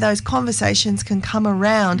see where those conversations can come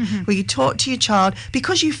around, where you talk to your child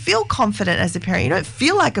because you feel confident as a parent? You don't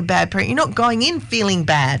feel like a bad parent. You're not going in feeling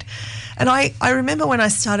bad. And I remember when I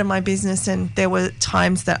started my business, and there were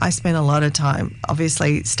times that I spent a lot of time,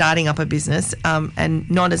 obviously, starting up a business, and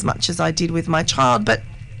not as much as I did with my child. But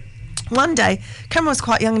one day, Cameron was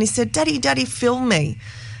quite young and he said, Daddy, film me.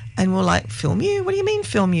 And we're like, film you? What do you mean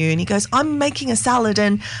film you? And he goes, I'm making a salad,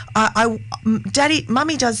 and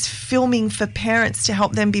Mummy does filming for parents to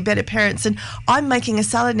help them be better parents, and I'm making a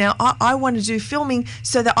salad now. I want to do filming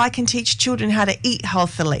so that I can teach children how to eat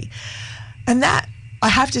healthily. And that I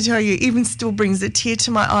have to tell you, even still brings a tear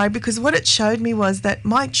to my eye, because what it showed me was that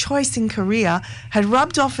my choice in career had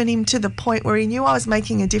rubbed off on him to the point where he knew I was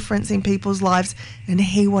making a difference in people's lives and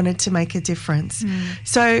he wanted to make a difference.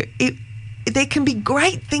 So there can be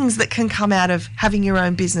great things that can come out of having your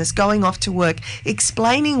own business, going off to work,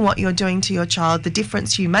 explaining what you're doing to your child, the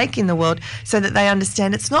difference you make in the world, so that they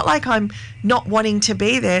understand it's not like I'm not wanting to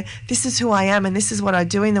be there. This is who I am and this is what I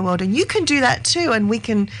do in the world. And you can do that too, and we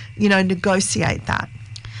can, negotiate that.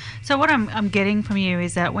 So what I'm getting from you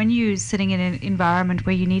is that when you're sitting in an environment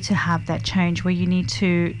where you need to have that change, where you need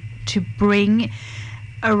to bring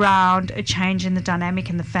around a change in the dynamic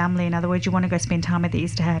in the family, in other words, you want to go spend time at the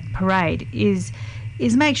Easter Egg Parade, is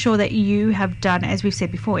make sure that you have done, as we've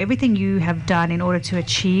said before, everything you have done in order to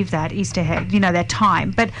achieve that Easter egg, that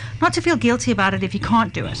time, but not to feel guilty about it if you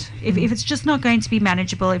can't do it. If it's just not going to be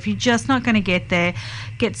manageable, if you're just not going to get there,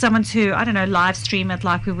 get someone to, live stream it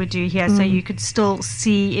like we would do here, so you could still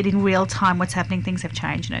see it in real time what's happening. Things have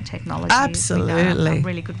changed, technology. Absolutely. I'm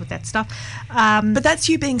really good with that stuff. But that's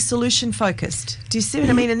you being solution focused. Do you see what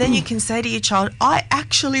I mean? And then you can say to your child, I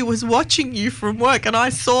actually was watching you from work and I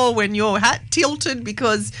saw when your hat tilted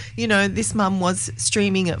because, this mum was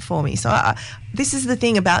streaming it for me. So this is the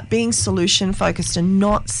thing about being solution focused and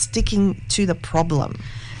not sticking to the problem.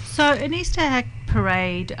 So an Easter egg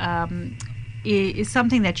parade is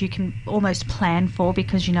something that you can almost plan for,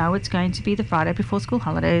 because it's going to be the Friday before school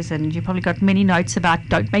holidays, and you've probably got many notes about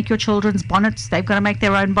don't make your children's bonnets. They've got to make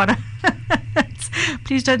their own bonnets.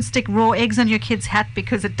 Please don't stick raw eggs on your kid's hat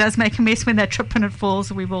because it does make a mess when they trip and it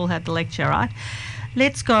falls. We've all had the lecture, right?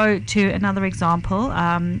 Let's go to another example,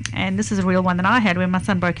 and this is a real one that I had when my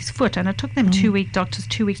son broke his foot, and it took them 2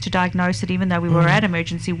 weeks to diagnose it, even though we were at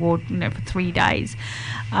emergency ward for 3 days,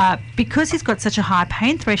 because he's got such a high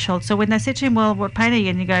pain threshold. So when they said to him, well, what pain are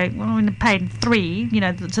you? And you go, well, I'm in pain 3,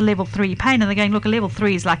 it's a level 3 pain, and they're going, look, a level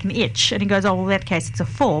 3 is like an itch, and he goes, oh, well, in that case it's a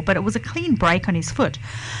 4, but it was a clean break on his foot.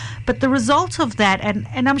 But the result of that,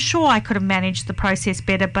 and I'm sure I could have managed the process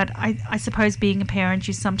better, but I suppose being a parent,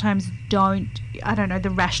 you sometimes don't,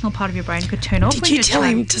 the rational part of your brain could turn off. Did you tell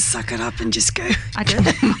him to suck it up and just go? I did.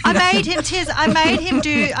 I made him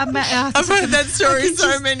do... I've heard that story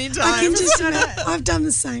so many times. I can just I've done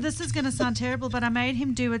the same. This is going to sound terrible, but I made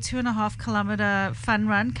him do a 2.5 kilometre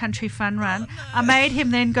country fun run. I made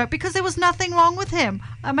him then go, because there was nothing wrong with him.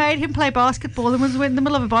 I made him play basketball, and was in the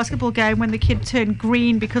middle of a basketball game when the kid turned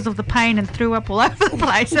green because of the pain and threw up all over the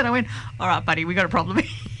place. And I went, all right, buddy, we got a problem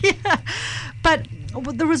here. But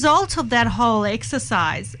the result of that whole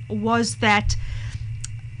exercise was that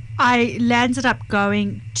I landed up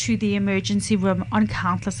going to the emergency room on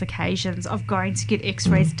countless occasions, of going to get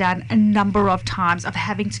x-rays done a number of times, of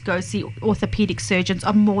having to go see orthopedic surgeons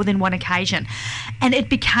on more than one occasion. And it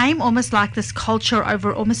became almost like this culture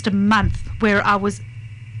over almost a month where I was...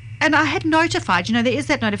 And I had notified, there is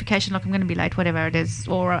that notification, look, I'm going to be late, whatever it is,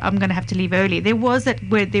 or I'm going to have to leave early. There was that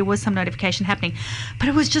where there was some notification happening. But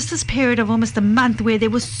it was just this period of almost a month where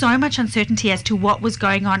there was so much uncertainty as to what was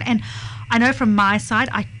going on. And I know from my side,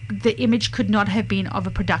 the image could not have been of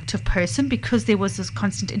a productive person, because there was this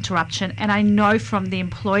constant interruption. And I know from the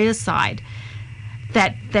employer's side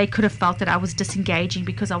that they could have felt that I was disengaging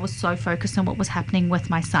because I was so focused on what was happening with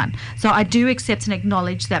my son. So I do accept and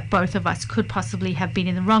acknowledge that both of us could possibly have been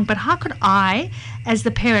in the wrong. But how could I, as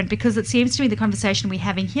the parent, because it seems to me the conversation we're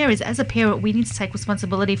having here is, as a parent, we need to take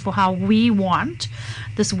responsibility for how we want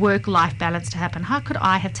this work-life balance to happen. How could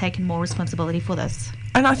I have taken more responsibility for this?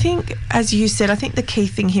 And I think, as you said, I think the key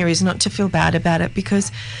thing here is not to feel bad about it, because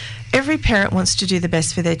every parent wants to do the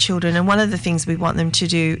best for their children, and one of the things we want them to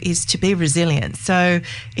do is to be resilient. So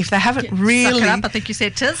if they haven't really... Suck it up, I think you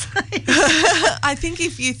said, Tiz. I think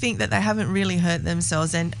if you think that they haven't really hurt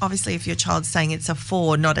themselves, and obviously if your child's saying it's a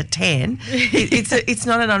 4, not a 10, it's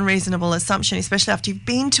not an unreasonable assumption, especially after you've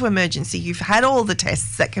been to emergency, you've had all the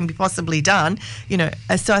tests that can be possibly done,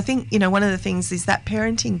 So I think, one of the things is that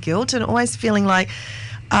parenting guilt, and always feeling like,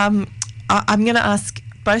 I'm going to ask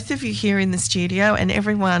both of you here in the studio and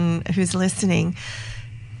everyone who's listening,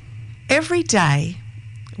 every day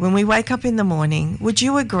when we wake up in the morning, would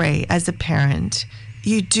you agree, as a parent,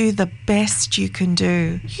 you do the best you can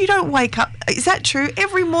do? You don't wake up, is that true?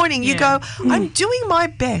 Every morning you go, I'm doing my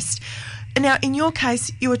best. Now, in your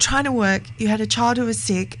case, you were trying to work, you had a child who was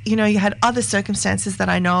sick, you had other circumstances that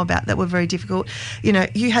I know about that were very difficult.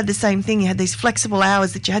 You had the same thing. You had these flexible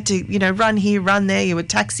hours that you had to, run here, run there. You would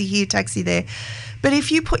taxi here, taxi there. But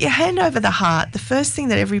if you put your hand over the heart, the first thing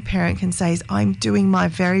that every parent can say is, I'm doing my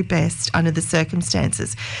very best under the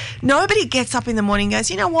circumstances. Nobody gets up in the morning and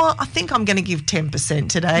goes, you know what, I think I'm going to give 10%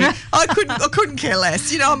 today. I couldn't care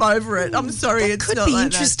less. I'm over it. I'm sorry. That it's could not be like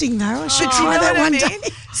interesting, though. I should that. try that one day.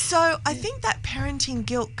 So I think that parenting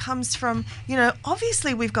guilt comes from,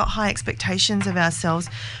 obviously we've got high expectations of ourselves,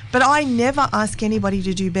 but I never ask anybody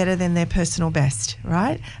to do better than their personal best,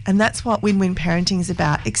 right? And that's what win-win parenting is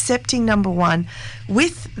about. Accepting, number one,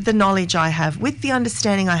 with the knowledge I have, with the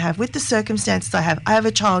understanding I have, with the circumstances I have. I have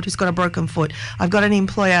a child who's got a broken foot. I've got an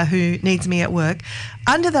employer who needs me at work.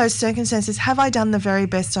 Under those circumstances, have I done the very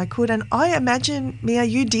best I could? And I imagine, Mia,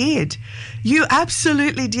 you did. You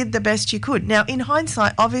absolutely did the best you could. Now, in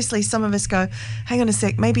hindsight, obviously some of us go, hang on a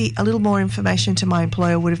sec, maybe a little more information to my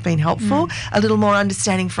employer would have been helpful, a little more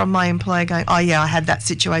understanding from my employer going, oh yeah, I had that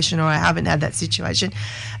situation or I haven't had that situation.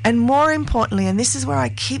 And more importantly, and this is where I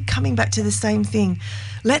keep coming back to the same thing,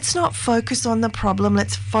 let's not focus on the problem,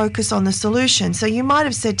 let's focus on the solution. So you might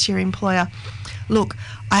have said to your employer, look,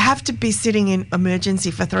 I have to be sitting in emergency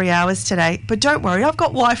for 3 hours today, but don't worry, I've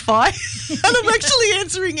got Wi-Fi and I'm actually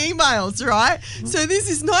answering emails, right? So this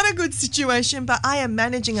is not a good situation, but I am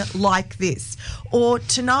managing it like this. Or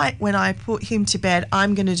tonight when I put him to bed,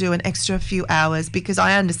 I'm going to do an extra few hours because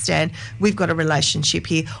I understand we've got a relationship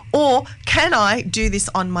here. Or can I do this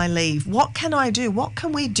on my leave? What can I do? What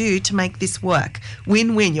can we do to make this work?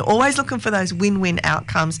 Win-win. You're always looking for those win-win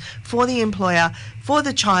outcomes for the employer, for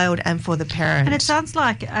the child and for the parent. And it sounds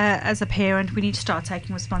like as a parent we need to start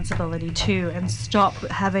taking responsibility too and stop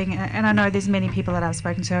having, and I know there's many people that I've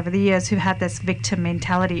spoken to over the years who had this victim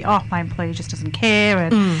mentality, oh, my employee just doesn't care,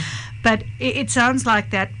 and but it sounds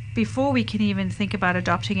like that before we can even think about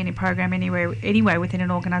adopting any program anyway within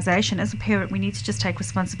an organisation, as a parent we need to just take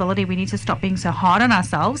responsibility. We need to stop being so hard on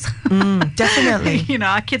ourselves. Definitely.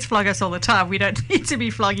 Our kids flog us all the time. We don't need to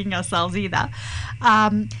be flogging ourselves either.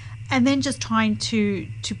 And then just trying to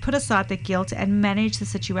put aside the guilt and manage the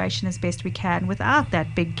situation as best we can without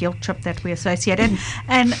that big guilt trip that we associate.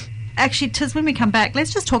 And actually, Tiz, when we come back,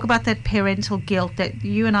 let's just talk about that parental guilt that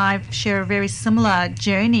you and I share a very similar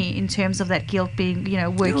journey in terms of that guilt being,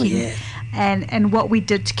 working and what we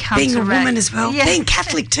did to counteract. Being a woman as well. Yeah. Being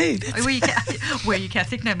Catholic too. Were you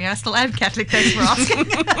Catholic? No, I still am Catholic. Thanks for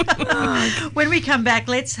asking. When we come back,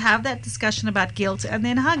 let's have that discussion about guilt and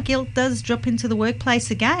then how guilt does drop into the workplace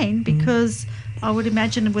again, because I would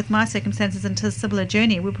imagine with my circumstances and Tiz's similar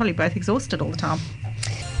journey, we're probably both exhausted all the time.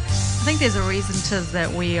 I think there's a reason, Tiz,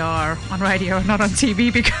 that we are on radio and not on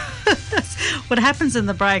TV, because what happens in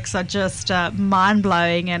the breaks are just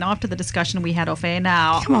mind-blowing. And after the discussion we had off air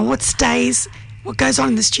now... Come on, what goes on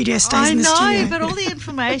in the studio stays in the studio. I know, but all the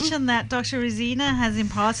information that Dr. Rosina has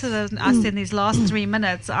imparted us in these last 3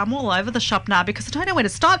 minutes, I'm all over the shop now because I don't know where to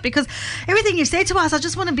start, because everything you said to us, I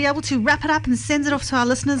just want to be able to wrap it up and send it off to our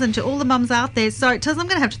listeners and to all the mums out there. So, Tiz, I'm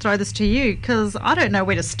going to have to throw this to you because I don't know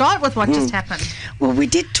where to start with what just happened. Well, we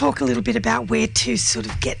did talk a little bit about where to sort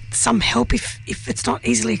of get some help if it's not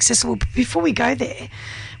easily accessible. But before we go there,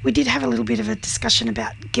 we did have a little bit of a discussion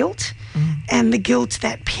about guilt and the guilt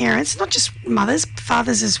that parents, not just mothers,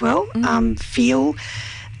 fathers as well, feel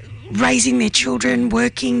raising their children,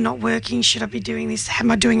 working, not working, should I be doing this, am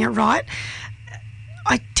I doing it right?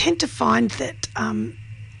 I tend to find that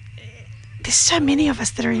there's so many of us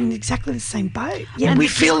that are in exactly the same boat. Yeah, we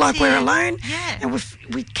feel like we're alone, and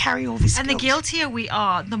we carry all this guilt. And the guiltier we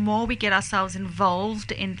are, the more we get ourselves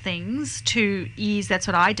involved in things to ease, that's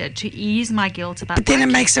what I did, to ease my guilt about But then working.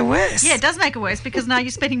 it makes it worse. Yeah, it does make it worse because now you're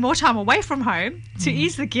spending more time away from home to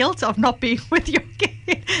ease the guilt of not being with your kid.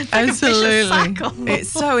 It's like Absolutely. a vicious cycle. It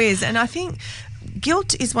so is. And I think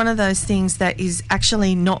guilt is one of those things that is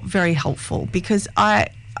actually not very helpful because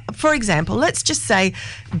for example, let's just say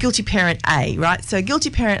guilty parent A, right? So guilty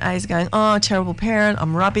parent A is going, oh, terrible parent,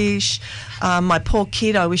 I'm rubbish. My poor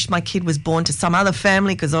kid, I wish my kid was born to some other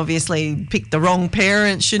family because obviously picked the wrong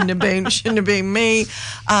parent, shouldn't have been me.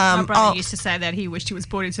 My brother used to say that he wished he was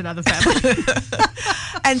born into another family.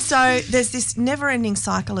 And so there's this never-ending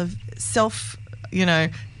cycle of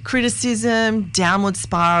criticism, downward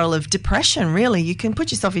spiral of depression, really. You can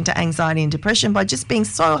put yourself into anxiety and depression by just being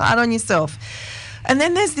so hard on yourself. And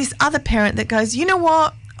then there's this other parent that goes, you know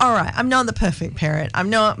what? all right, I'm not the perfect parent. I'm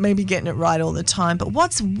not maybe getting it right all the time, but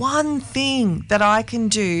what's one thing that I can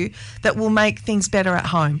do that will make things better at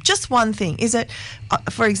home? Just one thing. Is it,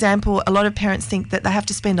 for example, a lot of parents think that they have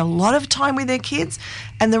to spend a lot of time with their kids,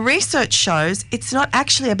 and the research shows it's not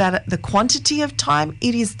actually about the quantity of time,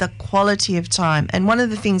 it is the quality of time. And one of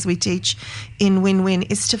the things we teach in Win-Win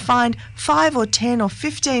is to find 5 or 10 or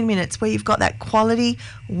 15 minutes where you've got that quality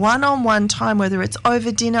one-on-one time, whether it's over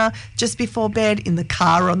dinner, just before bed, in the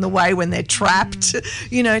car on the way when they're trapped,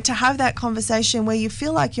 you know, to have that conversation where you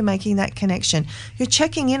feel like you're making that connection. You're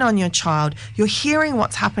checking in on your child. You're hearing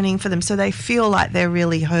what's happening for them so they feel like they're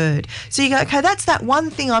really heard. So you go, okay, that's that one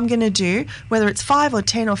thing I'm going to do, whether it's 5 or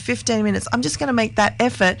 10 or 15 minutes, I'm just going to make that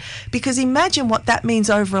effort, because imagine what that means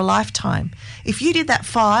over a lifetime. If you did that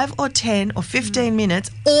 5 or 10 or 15 minutes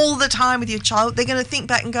all the time with your child, they're going to think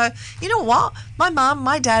back and go, you know what? My mum,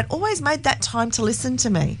 my dad always made that time to listen to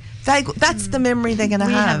me. That's the memory they're going to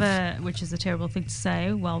have. Which is a terrible thing to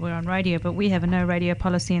say while we're on radio, but we have a no radio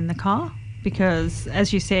policy in the car because,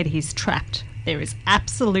 as you said, he's trapped. There is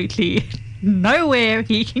absolutely nowhere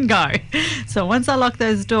he can go. So once I lock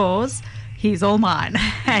those doors, he's all mine.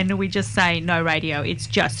 And we just say no radio, it's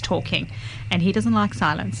just talking. And he doesn't like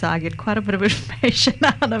silence, so I get quite a bit of information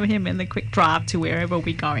out of him in the quick drive to wherever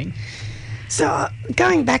we're going. So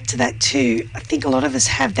going back to that too, I think a lot of us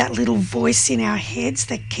have that little voice in our heads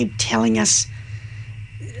that keep telling us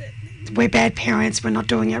we're bad parents, we're not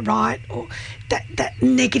doing it right, or that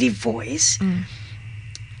negative voice.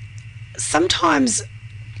 Sometimes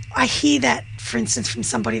I hear that, for instance, from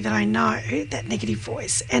somebody that I know, that negative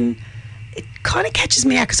voice, and it kind of catches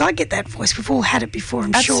me out because I get that voice. We've all had it before,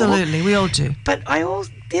 I'm sure. Absolutely, we all do. But I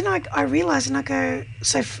realise and I go,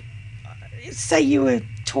 so say you were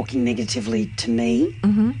talking negatively to me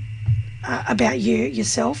about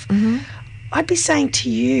yourself, I'd be saying to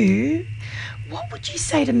you, what would you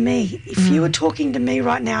say to me if you were talking to me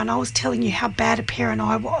right now and I was telling you how bad a parent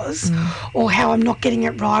I was, or how I'm not getting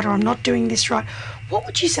it right, or I'm not doing this right? What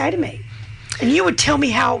would you say to me? And you would tell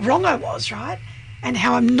me how wrong I was, right? And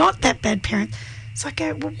how I'm not that bad parent. So I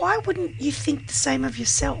go, well, why wouldn't you think the same of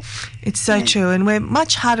yourself? It's so true, and we're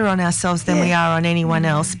much harder on ourselves than we are on anyone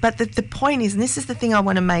else. But the point is, and this is the thing I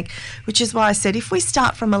want to make, which is why I said if we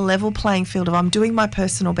start from a level playing field of I'm doing my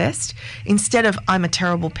personal best, instead of I'm a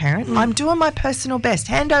terrible parent, I'm doing my personal best,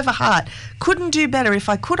 hand over heart. Couldn't do better. If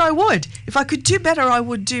I could, I would. If I could do better, I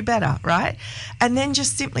would do better, right? And then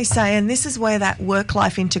just simply say, and this is where that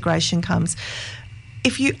work-life integration comes.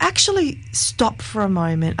 If you actually stop for a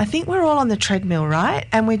moment, I think we're all on the treadmill, right?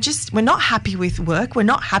 And we're not happy with work, we're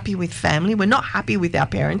not happy with family, we're not happy with our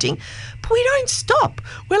parenting, but we don't stop.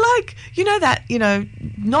 We're like,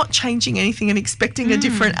 not changing anything and expecting a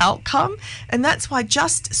different outcome. And that's why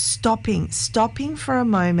just stopping for a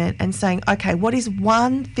moment and saying, okay, what is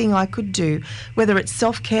one thing I could do, whether it's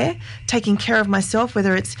self-care, taking care of myself,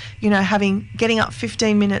 whether it's, getting up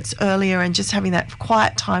 15 minutes earlier and just having that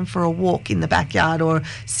quiet time for a walk in the backyard, or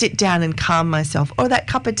sit down and calm myself, or that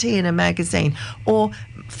cup of tea in a magazine, or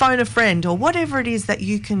phone a friend, or whatever it is that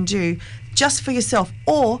you can do just for yourself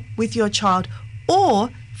or with your child or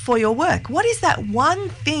for your work. What is that one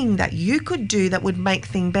thing that you could do that would make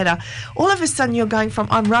things better? All of a sudden you're going from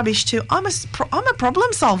I'm rubbish to I'm a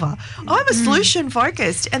problem solver. I'm a solution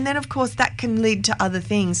focused. And then of course that can lead to other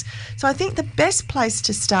things. So I think the best place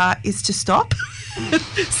to start is to stop.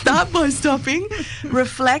 Start by stopping,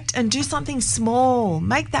 reflect, and do something small.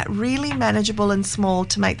 Make that really manageable and small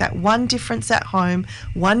to make that one difference at home,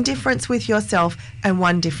 one difference with yourself, and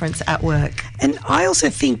one difference at work. And I also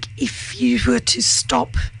think if you were to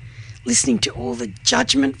stop listening to all the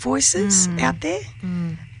judgment voices out there,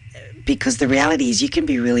 because the reality is you can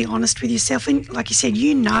be really honest with yourself, and like you said,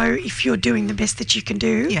 if you're doing the best that you can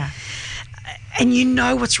do. Yeah. And you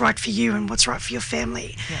know what's right for you and what's right for your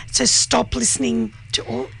family. Yeah. So stop listening to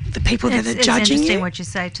all the people that are judging you. It's interesting what you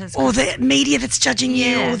say to us. Or the media that's judging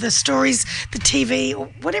you, or the stories, the TV, or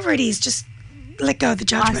whatever it is. Just let go of the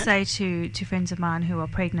judgment. I say to friends of mine who are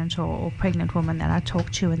pregnant or pregnant women that I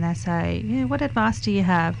talk to, and they say, what advice do you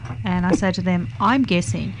have? And I say to them, I'm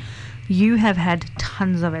guessing you have had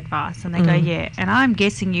tons of advice. And they go, yeah. And I'm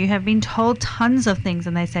guessing you have been told tons of things.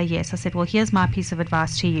 And they say, yes. I said, well, here's my piece of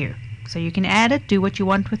advice to you. So you can add it, do what you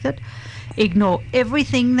want with it. Ignore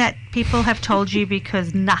everything that people have told you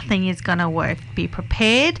because nothing is going to work. Be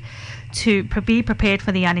prepared for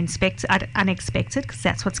the unexpected, because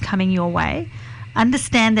that's what's coming your way.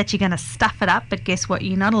 Understand that you're going to stuff it up, but guess what?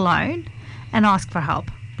 You're not alone, and ask for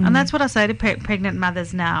help. And that's what I say to pregnant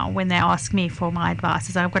mothers now when they ask me for my advice.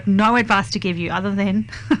 Is I've got no advice to give you other than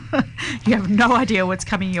you have no idea what's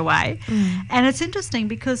coming your way. And it's interesting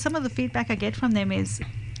because some of the feedback I get from them is,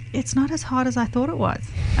 it's not as hard as I thought it was.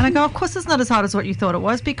 And I go, of course it's not as hard as what you thought it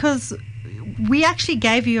was, because we actually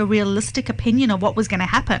gave you a realistic opinion of what was going to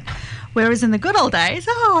happen. Whereas in the good old days,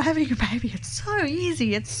 having a baby, it's so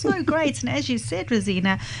easy, it's so great. And as you said,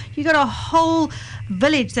 Rosina, you got a whole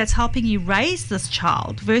village that's helping you raise this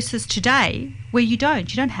child, versus today where you don't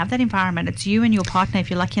have that environment. It's you and your partner, if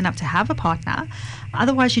you're lucky enough to have a partner.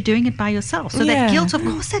 Otherwise you're doing it by yourself. So that guilt, of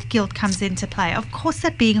course that guilt comes into play. Of course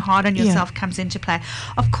that being hard on yourself comes into play.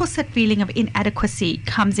 Of course that feeling of inadequacy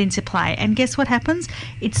comes into play. And guess what happens?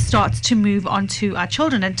 It starts to move on to our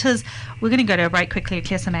children. And Tiz, we're going to go to a break quickly to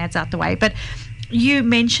clear some ads out the way. But you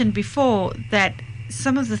mentioned before that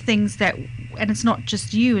some of the things that, and it's not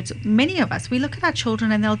just you, it's many of us, we look at our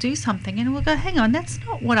children and they'll do something and we'll go, hang on, that's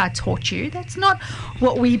not what I taught you, that's not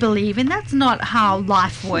what we believe in, that's not how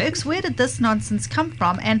life works, where did this nonsense come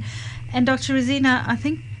from? And Dr. Rosina, I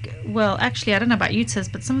think, well, actually, I don't know about you, Tiz,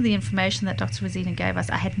 but some of the information that Dr. Rosina gave us,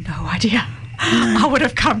 I had no idea. I would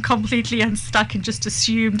have come completely unstuck and just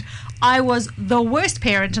assumed I was the worst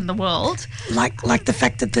parent in the world. Like the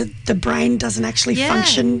fact that the brain doesn't actually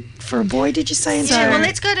function for a boy, did you say? And well,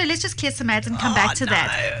 let's just clear some ads and come back to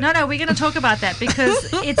that. No, we're going to talk about that,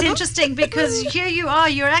 because it's interesting, because here you are,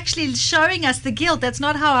 you're actually showing us the guilt. That's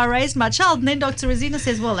not how I raised my child. And then Dr. Rosina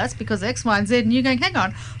says, well, that's because X, Y, and Z. And you're going, hang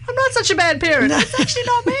on, I'm not such a bad parent. No. It's actually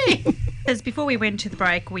not me. As before we went to the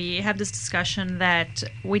break, we have this discussion that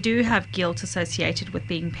we do have guilt associated with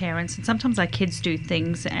being parents, and sometimes our kids do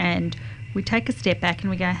things and we take a step back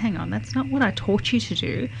and we go, hang on, that's not what I taught you to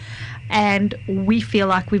do, and we feel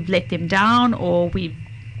like we've let them down, or we've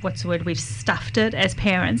stuffed it as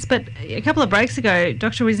parents. But a couple of breaks ago,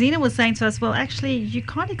 Dr. Rosina was saying to us, well, actually, you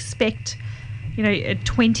can't expect a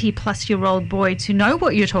 20-plus-year-old boy to know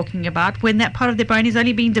what you're talking about when that part of their brain is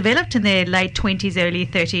only being developed in their late 20s, early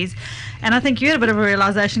 30s. And I think you had a bit of a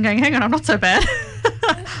realisation going, hang on, I'm not so bad.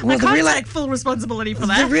 Well, I can't take full responsibility for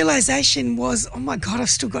that. The realisation was, oh my God, I've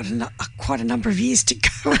still got quite a number of years to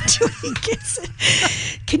go until he gets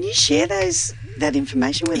it. Can you share that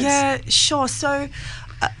information with us? Yeah, sure. So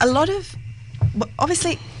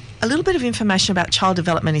obviously, a little bit of information about child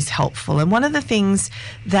development is helpful. And one of the things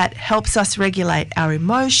that helps us regulate our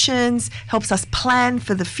emotions, helps us plan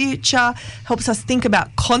for the future, helps us think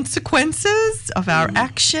about consequences of our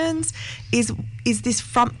actions is this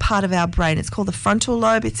front part of our brain. It's called the frontal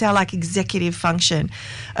lobe. It's our executive function.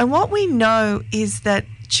 And what we know is that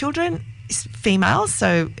children, females,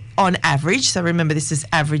 so on average, so remember this is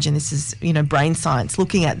average and this is, brain science,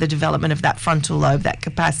 looking at the development of that frontal lobe, that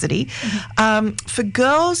capacity. For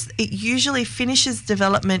girls, it usually finishes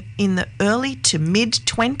development in the early to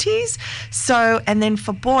mid-20s. So, and then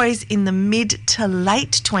for boys in the mid to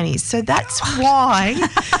late 20s. So that's why...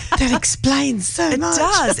 That explains so much. It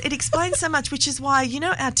does. It explains so much, which is why,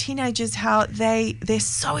 our teenagers, how they're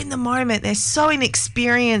so in the moment, they're so in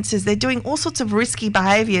experiences, they're doing all sorts of risky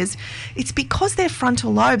behaviours. It's because their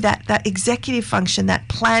frontal lobe, that executive function, that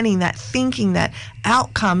planning, that thinking, that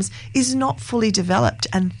outcomes is not fully developed.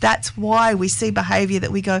 And that's why we see behaviour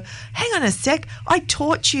that we go, hang on a sec, I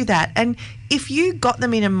taught you that. And if you got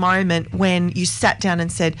them in a moment when you sat down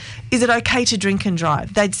and said, is it okay to drink and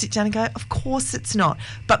drive? They'd sit down and go, of course it's not.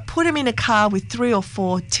 But put them in a car with 3 or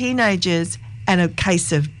 4 teenagers and a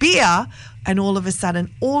case of beer, and all of a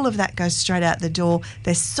sudden all of that goes straight out the door.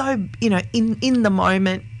 They're so, in the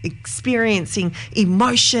moment, experiencing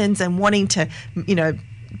emotions and wanting to,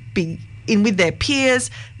 be in with their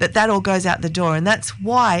peers, that all goes out the door. And that's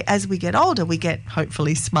why as we get older, we get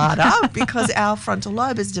hopefully smarter because our frontal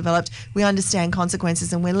lobe is developed. We understand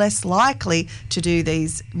consequences and we're less likely to do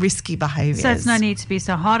these risky behaviours. So it's no need to be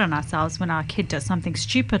so hard on ourselves when our kid does something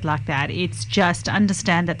stupid like that. It's just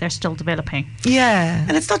understand that they're still developing. Yeah.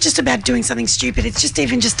 And it's not just about doing something stupid. It's just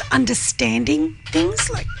even just understanding things.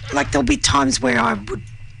 Like there'll be times where I would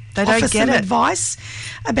offer some advice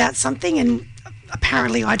about something, and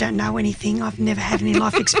apparently I don't know anything. I've never had any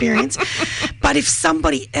life experience. But if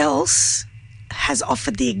somebody else has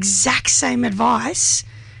offered the exact same advice,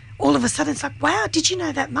 all of a sudden it's like, wow, did you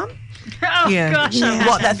know that, Mum? Oh, yeah. Gosh. Yeah.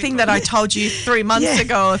 What, that thing that I told you 3 months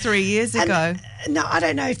ago or 3 years ago? No, I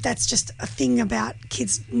don't know if that's just a thing about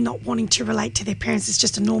kids not wanting to relate to their parents. It's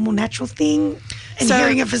just a normal, natural thing. And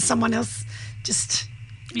hearing it from someone else just...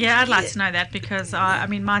 Yeah, I'd like to know that, because,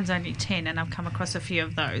 mine's only 10 and I've come across a few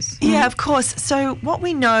of those. Yeah, of course. So what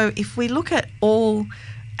we know, if we look at all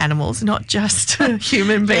animals, not just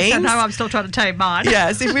human beings. Yes, I know, I'm still trying to tell you mine.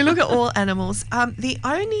 Yes, if we look at all animals, the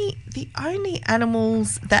only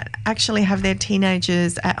animals that actually have their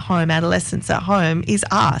teenagers at home, adolescents at home, is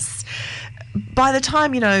us. By the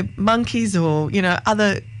time, monkeys or,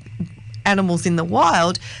 other animals in the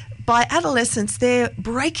wild, by adolescence, they're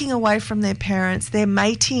breaking away from their parents, they're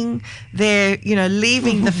mating, they're,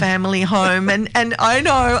 leaving the family home. And I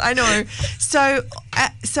know. So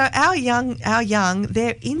our young,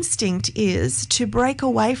 their instinct is to break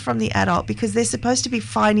away from the adult because they're supposed to be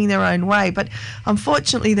finding their own way. But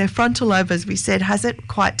unfortunately, their frontal lobe, as we said, hasn't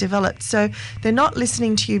quite developed. So they're not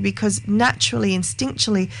listening to you because naturally,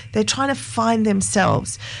 instinctually, they're trying to find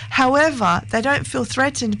themselves. However, they don't feel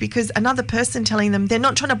threatened because another person telling them, they're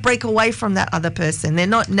not trying to break away from that other person. They're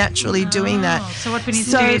not naturally doing that. So what we need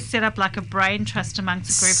to do is set up like a brain trust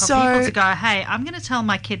amongst a group of people to go, hey, I'm going to tell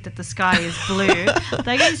my kid that the sky is blue.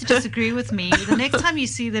 They're going to disagree with me. The next time you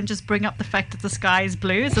see them, just bring up the fact that the sky is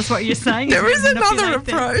blue. Is this what you're saying? There is another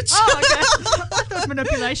approach. Oh, okay. I thought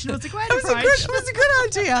manipulation was a great approach. It was a good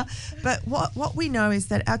idea. But what we know is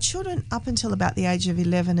that our children, up until about the age of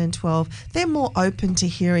 11 and 12, they're more open to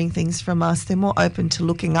hearing things from us. They're more open to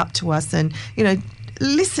looking up to us and,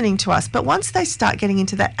 listening to us. But once they start getting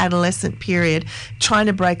into that adolescent period, trying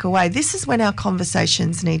to break away, this is when our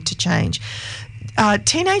conversations need to change.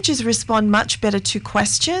 Teenagers respond much better to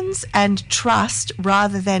questions and trust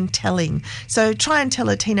rather than telling. So try and tell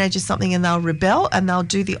a teenager something and they'll rebel and they'll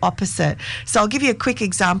do the opposite. So I'll give you a quick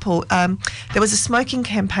example. There was a smoking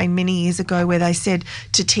campaign many years ago where they said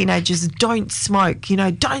to teenagers, don't smoke,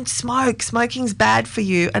 don't smoke. Smoking's bad for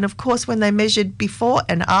you. And of course, when they measured before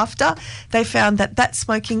and after, they found that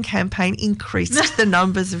smoking campaign increased the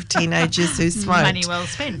numbers of teenagers who smoked. Money well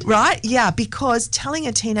spent. Right? Yeah, because telling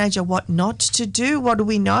a teenager what not to do, what do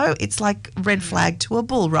we know? It's like red flag to a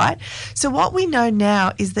bull, right? So what we know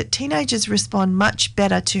now is that teenagers respond much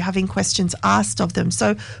better to having questions asked of them.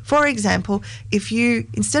 So, for example, if you,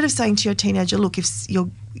 instead of saying to your teenager, look, if you're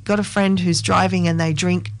got a friend who's driving and they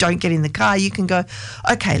drink, don't get in the car, you can go,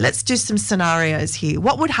 okay, let's do some scenarios here.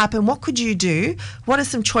 What would happen? What could you do? What are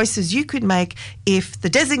some choices you could make if the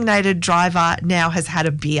designated driver now has had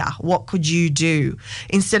a beer? What could you do?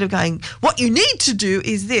 Instead of going, what you need to do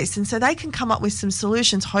is this. And so they can come up with some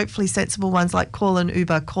solutions, hopefully sensible ones like call an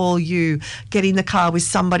Uber, call you, get in the car with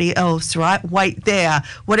somebody else, right? Wait there,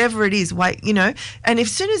 whatever it is, wait, And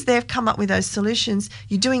as soon as they've come up with those solutions,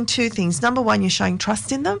 you're doing two things. Number one, you're showing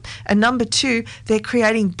trust in them. And number two, they're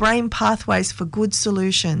creating brain pathways for good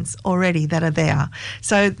solutions already that are there.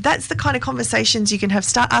 So that's the kind of conversations you can have.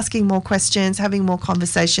 Start asking more questions, having more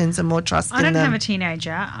conversations and more trust in them. I don't have a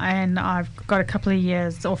teenager and I've got a couple of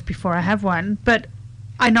years off before I have one, but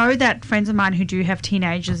I know that friends of mine who do have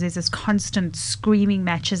teenagers, there's this constant screaming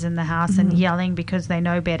matches in the house and yelling because they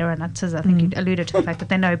know better. And that's, as I think you alluded to the fact that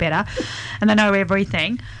they know better and they know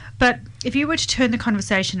everything. But if you were to turn the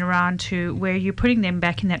conversation around to where you're putting them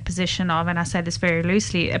back in that position of, and I say this very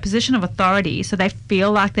loosely, a position of authority, so they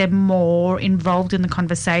feel like they're more involved in the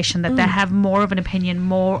conversation, that they have more of an opinion,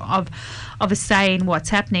 more of a say in what's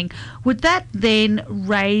happening, would that then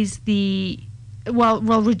raise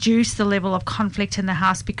reduce the level of conflict in the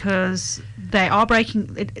house because they are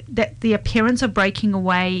that the appearance of breaking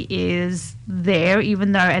away is there,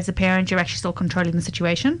 even though as a parent you're actually still controlling the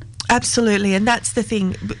situation? Absolutely, and that's the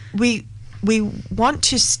thing. We want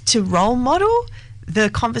to role model the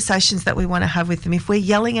conversations that we want to have with them. If we're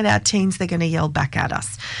yelling at our teens, they're going to yell back at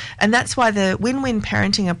us. And that's why the win-win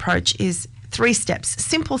parenting approach is 3 steps,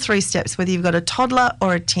 simple 3 steps, whether you've got a toddler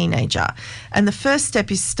or a teenager. And the first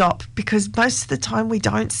step is stop, because most of the time we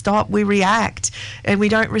don't stop, we react and we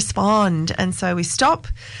don't respond. And so we stop.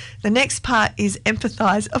 The next part is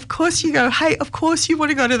empathize. Of course you go, hey, of course you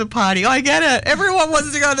want to go to the party. I get it. Everyone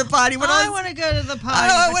wants to go to the party. I want to go to the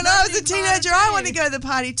party. When I was a teenager, I want to go to the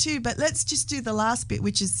party too. But let's just do the last bit,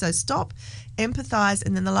 which is so stop, empathize,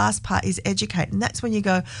 and then the last part is educate. And that's when you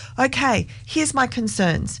go, okay, here's my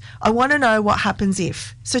concerns. I want to know what happens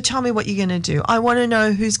if. So tell me what you're going to do. I want to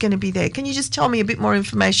know who's going to be there. Can you just tell me a bit more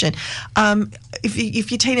information?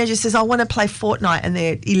 If your teenager says, I want to play Fortnite, and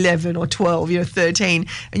they're 11 or 12, 13,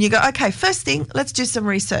 and you go, okay, first thing, let's do some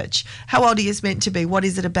research. How old are you meant to be? What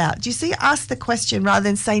is it about? Do you see? Ask the question rather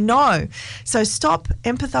than say no. So stop,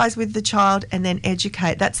 empathize with the child, and then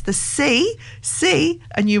educate. That's the C,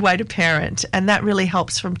 a new way to parent. And that really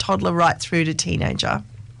helps from toddler right through to teenager.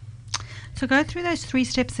 So go through those 3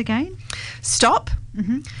 steps again. Stop.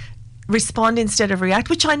 Respond instead of react,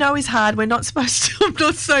 which I know is hard. We're not supposed to. I'm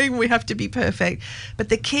not saying we have to be perfect. But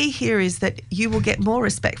the key here is that you will get more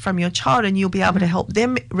respect from your child and you'll be able to help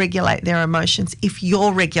them regulate their emotions if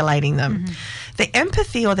you're regulating them. The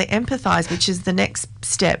empathy or the empathize, which is the next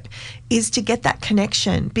step, is to get that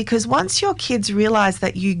connection, because once your kids realize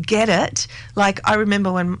that you get it, like I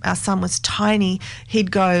remember when our son was tiny,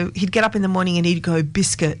 he'd get up in the morning and he'd go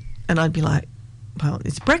biscuit, and I'd be like, well,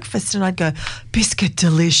 it's breakfast. And I'd go, biscuit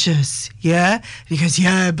delicious, yeah? And he goes,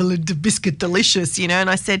 yeah, biscuit delicious, you know. And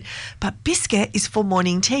I said, but biscuit is for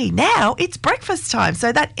morning tea. Now it's breakfast time.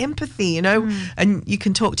 So that empathy, you know, and you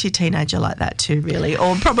can talk to your teenager like that too, really,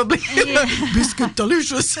 or probably biscuit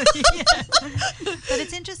delicious. But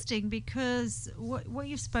it's interesting because what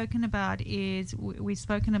you've spoken about is we've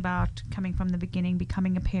spoken about coming from the beginning,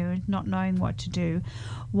 becoming a parent, not knowing what to do,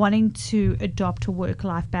 wanting to adopt a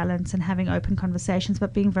work-life balance and having open conversations,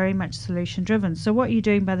 but being very much solution-driven. So what you're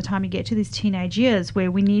doing by the time you get to these teenage years where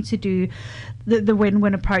we need to do the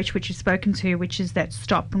win-win approach, which you've spoken to, which is that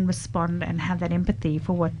stop and respond and have that empathy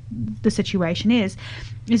for what the situation is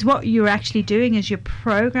what you're actually doing is you're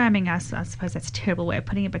programming us, I suppose that's a terrible way of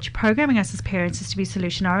putting it, but you're programming us as parents is to be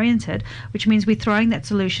solution oriented, which means we're throwing that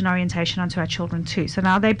solution orientation onto our children too. So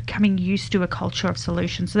now they're becoming used to a culture of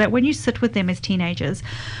solutions, so that when you sit with them as teenagers,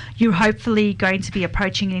 you're hopefully going to be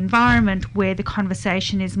approaching an environment where the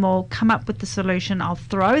conversation is more, come up with the solution, I'll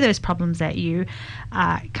throw those problems at you,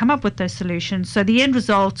 come up with those solutions. So the end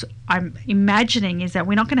result, I'm imagining, is that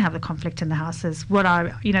we're not going to have the conflict in the house as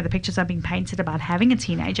the pictures are being painted about having a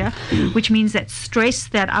teenager, which means that stress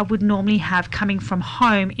that I would normally have coming from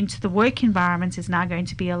home into the work environment is now going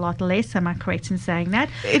to be a lot less. Am I correct in saying that?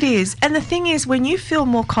 It is. And the thing is, when you feel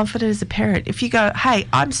more confident as a parent, if you go, hey,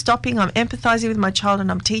 I'm stopping, I'm empathizing with my child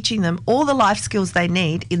and I'm teaching them all the life skills they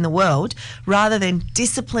need in the world rather than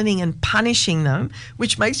disciplining and punishing them,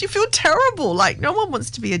 which makes you feel terrible. Like, no one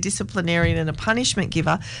wants to be a disciplinarian and a punishment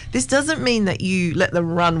giver. This doesn't mean that you let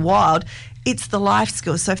them run wild. It's the life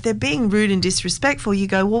skills. So if they're being rude and disrespectful, you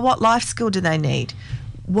go, well, what life skill do they need?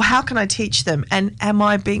 Well, how can I teach them? And am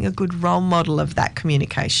I being a good role model of that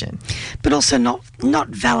communication? But also not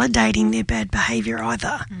validating their bad behaviour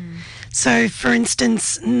either. So, for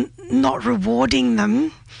instance, not rewarding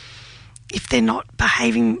them if they're not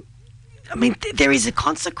behaving. I mean, there is a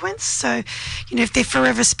consequence. So, if they're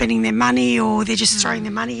forever spending their money or they're just throwing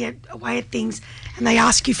their money away at things and they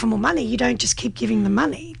ask you for more money, you don't just keep giving them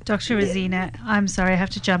money. Dr. Rosina, I'm sorry, I have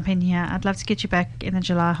to jump in here. I'd love to get you back in the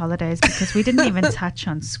July holidays because we didn't even touch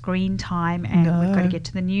on screen time, and we've got to get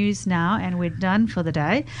to the news now, and we're done for the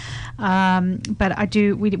day. But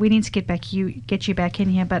we need to get you back in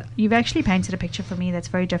here. But you've actually painted a picture for me that's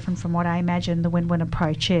very different from what I imagine the win-win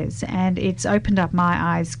approach is, and it's opened up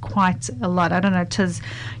my eyes quite a lot. I don't know, Tiz,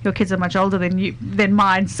 your kids are much older than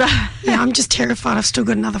mine, so yeah, I'm just terrified. I've still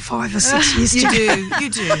got another 5 or 6 years to go. You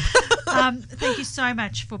do. Thank you so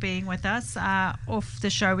much for being with us. Off the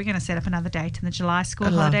show, we're going to set up another date in the July school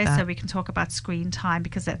holidays so we can talk about screen time,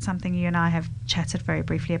 because that's something you and I have chatted very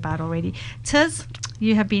briefly about already. Tiz,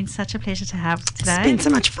 you have been such a pleasure to have today. It's been so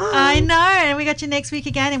much fun. I know, and we got you next week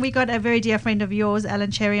again, and we got a very dear friend of yours,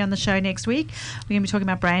 Alan Cherry, on the show next week. We're going to be talking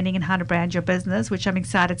about branding and how to brand your business, which I'm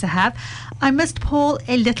excited to have. I missed Paul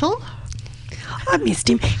a little. I missed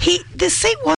him. The seat was